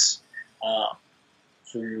things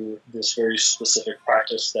through this very specific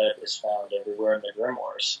practice that is found everywhere in the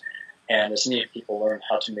grimoires. And it's neat. People learn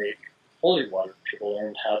how to make holy water. People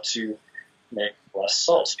learn how to make blessed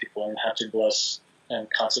salts. People learn how to bless and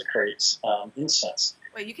consecrate incense.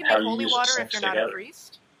 Wait, you can make holy water if you're not a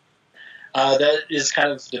priest? That is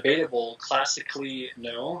kind of debatable. Classically,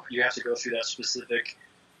 no. You have to go through that specific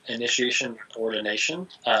initiation ordination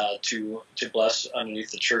to bless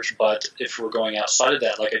underneath the church. But if we're going outside of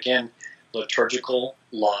that, like again, liturgical,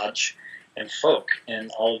 lodge, and folk, and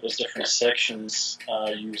all of those different sections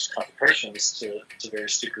use consecrations to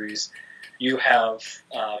various degrees. You have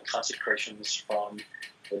consecrations from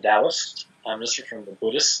the Taoist, from the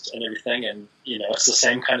Buddhist, and everything, and it's the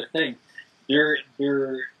same kind of thing. You're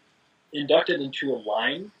inducted into a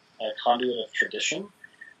line, a conduit of tradition,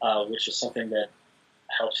 which is something that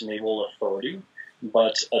helps enable authority.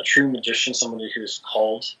 But a true magician, somebody who's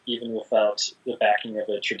called, even without the backing of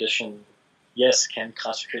a tradition, yes, can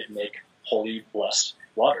consecrate and make holy, blessed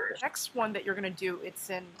water. The next one that you're going to do, it's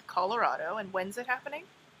in Colorado, and when's it happening?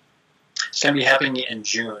 It's going to be happening in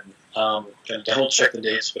June. I'm going to double check the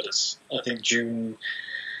dates, but it's, I think, June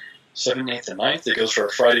 7th, 8th, and 9th. It goes for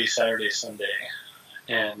a Friday, Saturday, Sunday.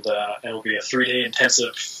 And it'll be a 3-day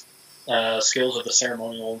intensive Skills of the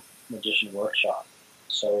Ceremonial Magician workshop.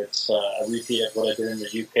 So it's a repeat of what I did in the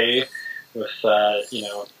UK with,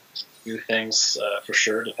 new things for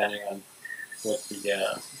sure, depending on what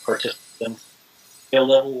the participant skill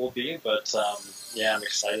level will be. But, I'm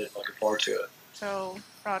excited, looking forward to it. So,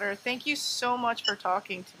 Frater, thank you so much for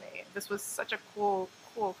talking to me. This was such a cool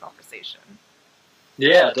conversation.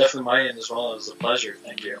 Yeah, definitely my end as well. It was a pleasure.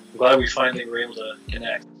 Thank you. I'm glad we finally were able to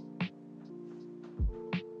connect.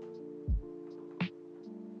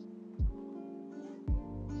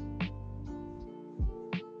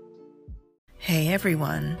 Hey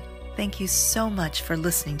everyone, thank you so much for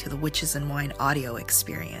listening to the Witches and Wine audio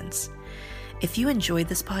experience. If you enjoyed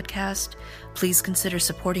this podcast, please consider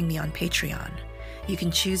supporting me on Patreon. You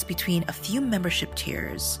can choose between a few membership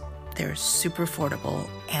tiers. They're super affordable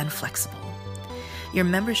and flexible. Your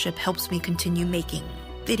membership helps me continue making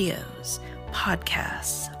videos,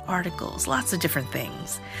 podcasts, articles, lots of different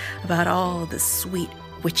things about all this sweet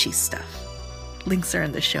witchy stuff. Links are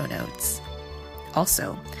in the show notes.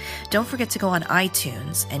 Also, don't forget to go on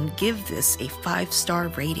iTunes and give this a 5-star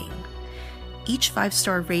rating. Each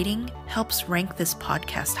 5-star rating helps rank this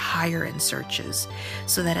podcast higher in searches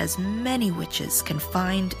so that as many witches can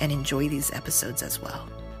find and enjoy these episodes as well.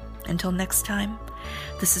 Until next time,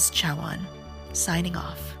 this is Chawan, signing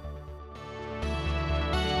off.